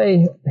 let's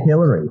say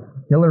Hillary,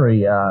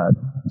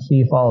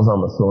 she falls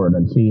on the sword,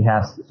 and she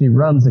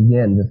runs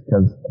again just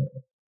because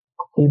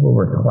people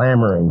were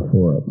clamoring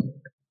for it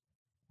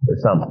or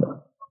something.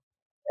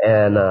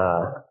 And,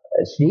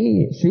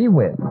 she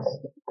wins,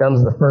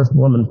 becomes the first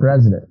woman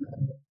president.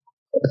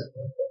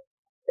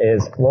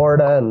 Is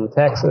Florida and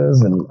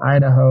Texas and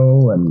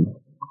Idaho and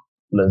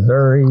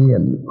Missouri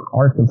and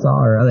Arkansas,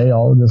 or are they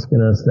all just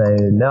going to say,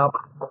 nope,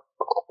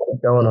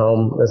 going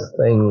home, this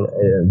thing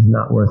is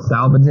not worth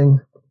salvaging?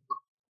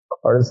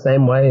 Or the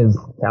same way as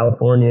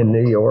California and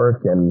New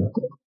York and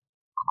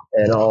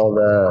all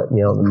the,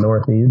 the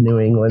Northeast, New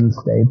England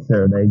states,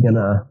 are they going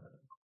to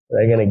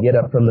get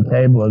up from the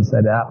table and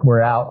say,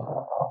 we're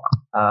out,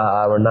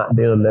 we're not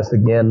doing this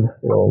again,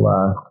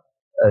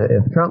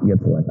 if Trump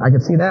gets elected? I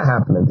could see that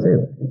happening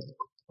too.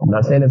 I'm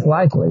not saying it's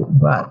likely,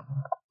 but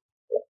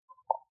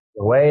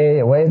the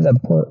way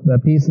the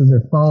pieces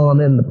are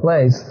falling into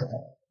place,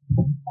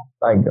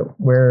 like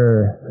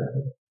we're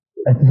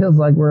it feels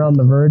like we're on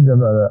the verge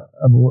of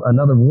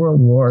another world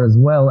war as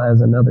well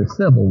as another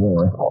civil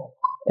war.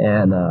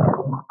 And,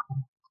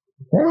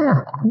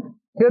 yeah,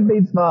 could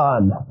be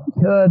fun.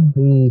 Could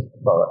be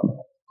fun.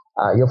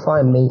 You'll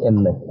find me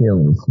in the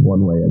hills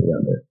one way or the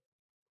other.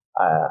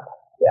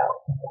 Yeah.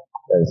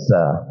 There's,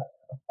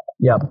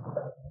 yep.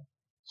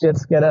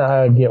 Shit's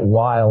gonna get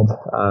wild,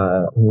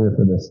 here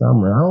for the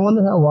summer. I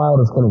wonder how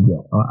wild it's gonna get.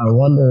 I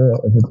wonder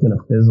if it's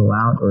gonna fizzle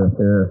out or if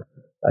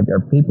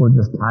are people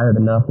just tired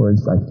enough where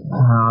it's like,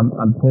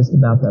 I'm pissed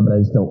about that, but I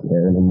just don't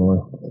care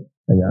anymore.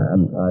 Like,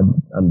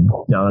 I'm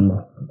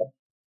done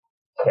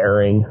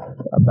caring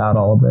about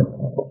all of it.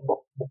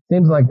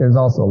 Seems like there's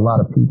also a lot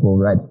of people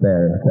right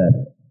there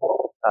that,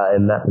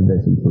 in that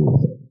position too.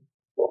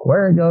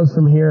 Where it goes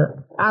from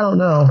here, I don't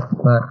know,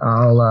 but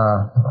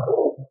I'll,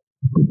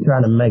 keep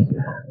trying to make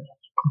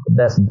the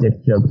best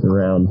dick jokes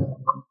around,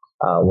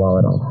 while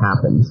it all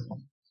happens.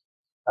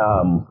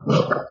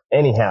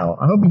 Anyhow,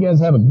 I hope you guys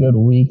have a good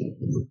week.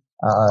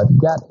 If you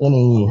got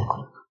any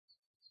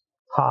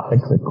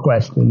topics or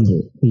questions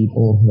or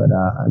people that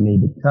I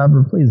need to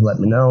cover, please let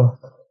me know.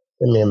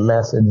 Send me a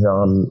message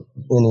on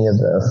any of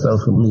the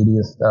social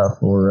media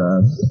stuff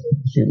or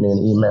shoot me an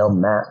email,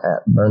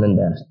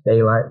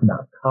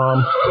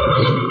 matt@burning-daylight.com.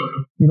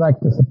 If you'd like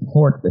to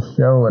support the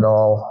show at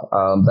all,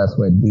 best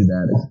way to do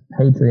that is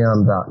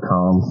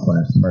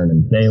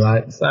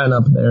patreon.com/burningdaylight. Sign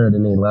up there at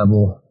any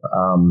level.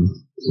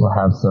 We'll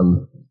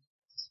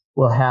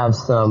have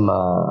some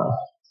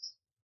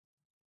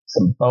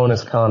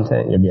bonus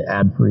content. You'll get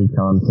ad-free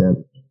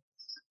content.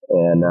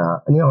 And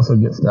you also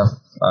get stuff,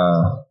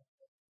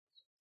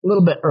 a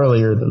little bit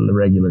earlier than the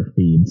regular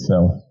feed.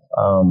 So,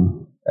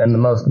 and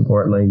most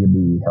importantly, you'll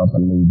be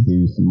helping me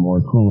do some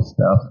more cool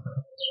stuff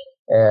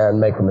and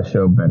making the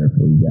show better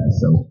for you guys.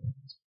 So,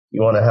 if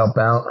you want to help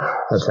out,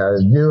 that's how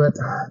to do it.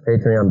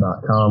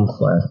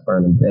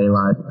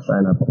 Patreon.com/burningdaylight.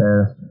 Sign up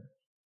there.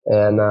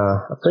 And,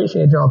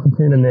 appreciate y'all for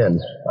tuning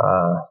in.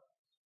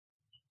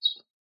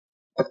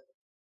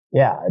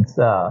 Yeah, it's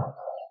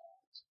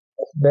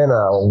been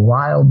a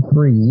wild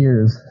 3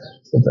 years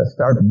since I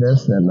started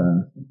this,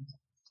 and,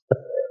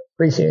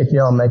 appreciate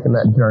y'all making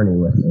that journey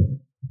with me.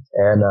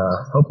 And,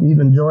 hope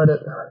you've enjoyed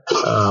it.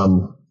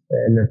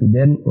 And if you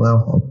didn't,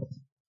 well, I'll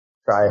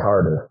try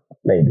harder,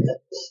 maybe.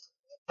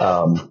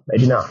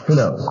 Maybe not, who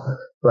knows.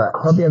 But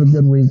hope you have a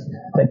good week.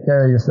 Take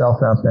care of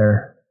yourself out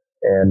there.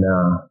 And,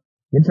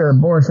 get your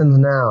abortions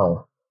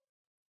now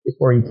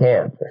before you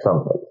can or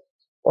something.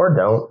 Or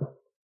don't,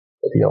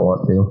 if you don't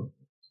want to.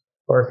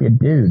 Or if you're a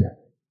dude,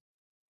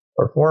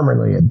 or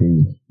formerly a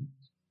dude,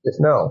 just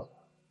know,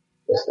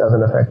 this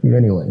doesn't affect you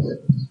anyways.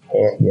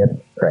 Can't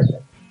get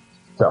pregnant.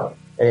 So,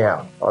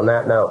 anyhow, on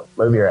that note,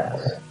 move your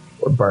ass.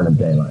 We're burning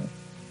daylight.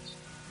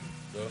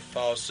 The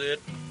faucet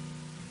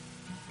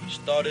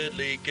started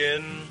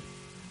leaking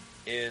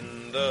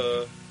in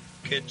the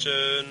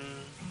kitchen.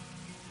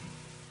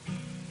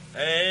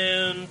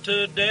 And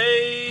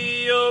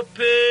today your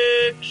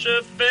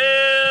picture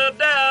fell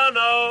down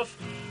off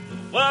the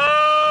wall.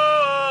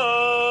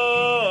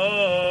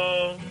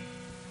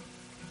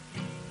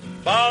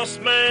 Boss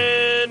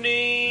man,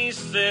 he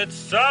said,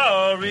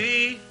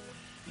 sorry,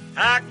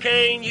 I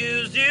can't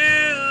use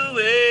you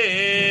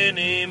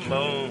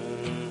anymore.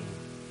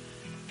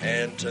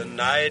 And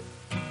tonight,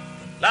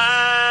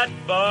 light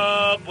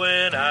bulb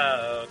went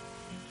out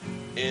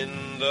in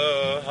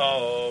the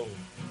hall.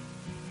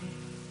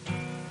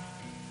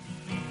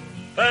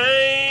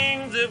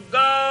 Things have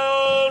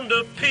gone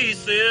to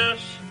pieces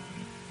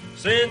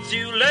since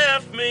you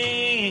left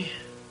me.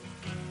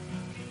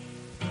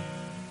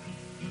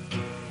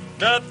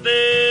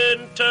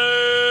 Nothing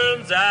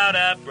turns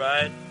out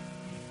right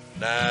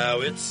now,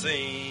 it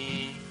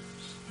seems.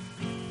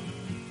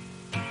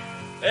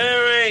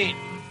 There ain't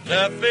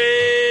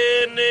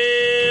nothing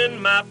in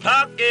my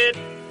pocket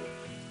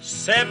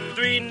except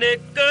 3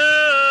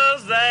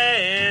 nickels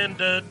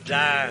and a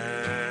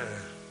dime.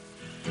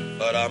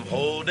 But I'm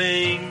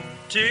holding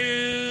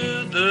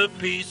to the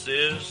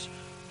pieces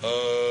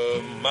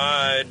of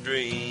my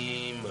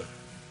dream.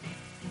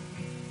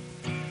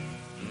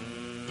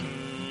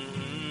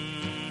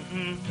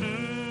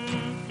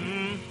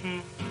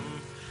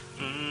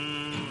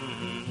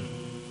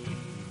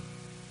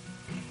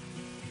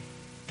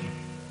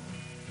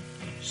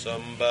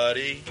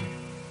 Somebody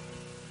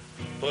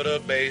put a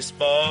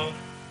baseball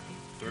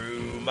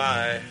through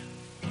my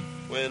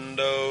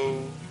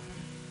window,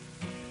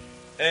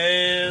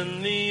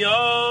 and the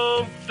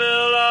arm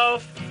fell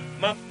off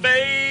my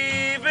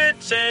favorite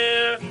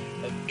chair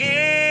again.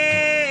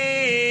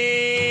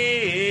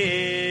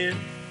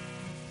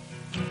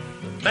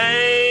 The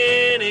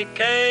man, he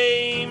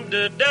came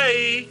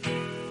today,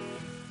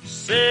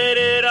 said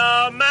it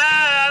all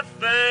my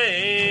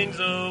things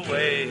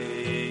away.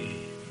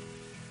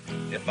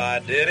 If I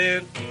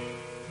didn't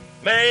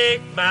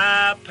make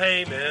my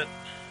payment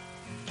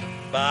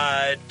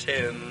by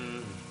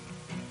 10,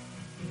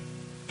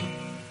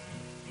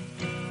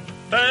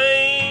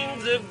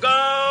 things have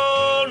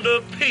gone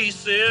to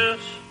pieces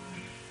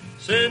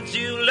since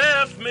you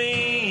left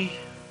me.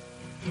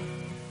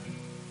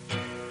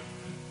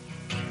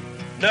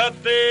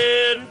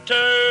 Nothing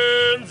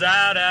turns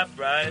out half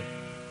right,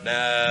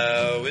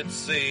 now it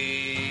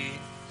seems.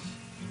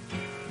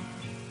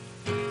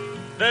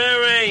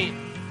 There ain't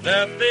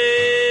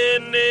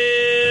nothing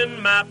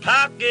in my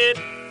pocket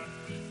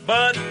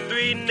but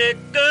 3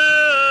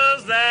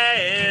 nickels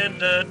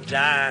and a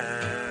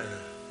dime.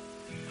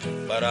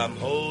 But I'm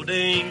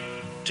holding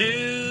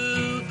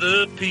to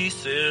the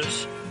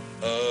pieces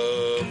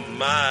of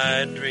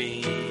my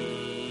dream.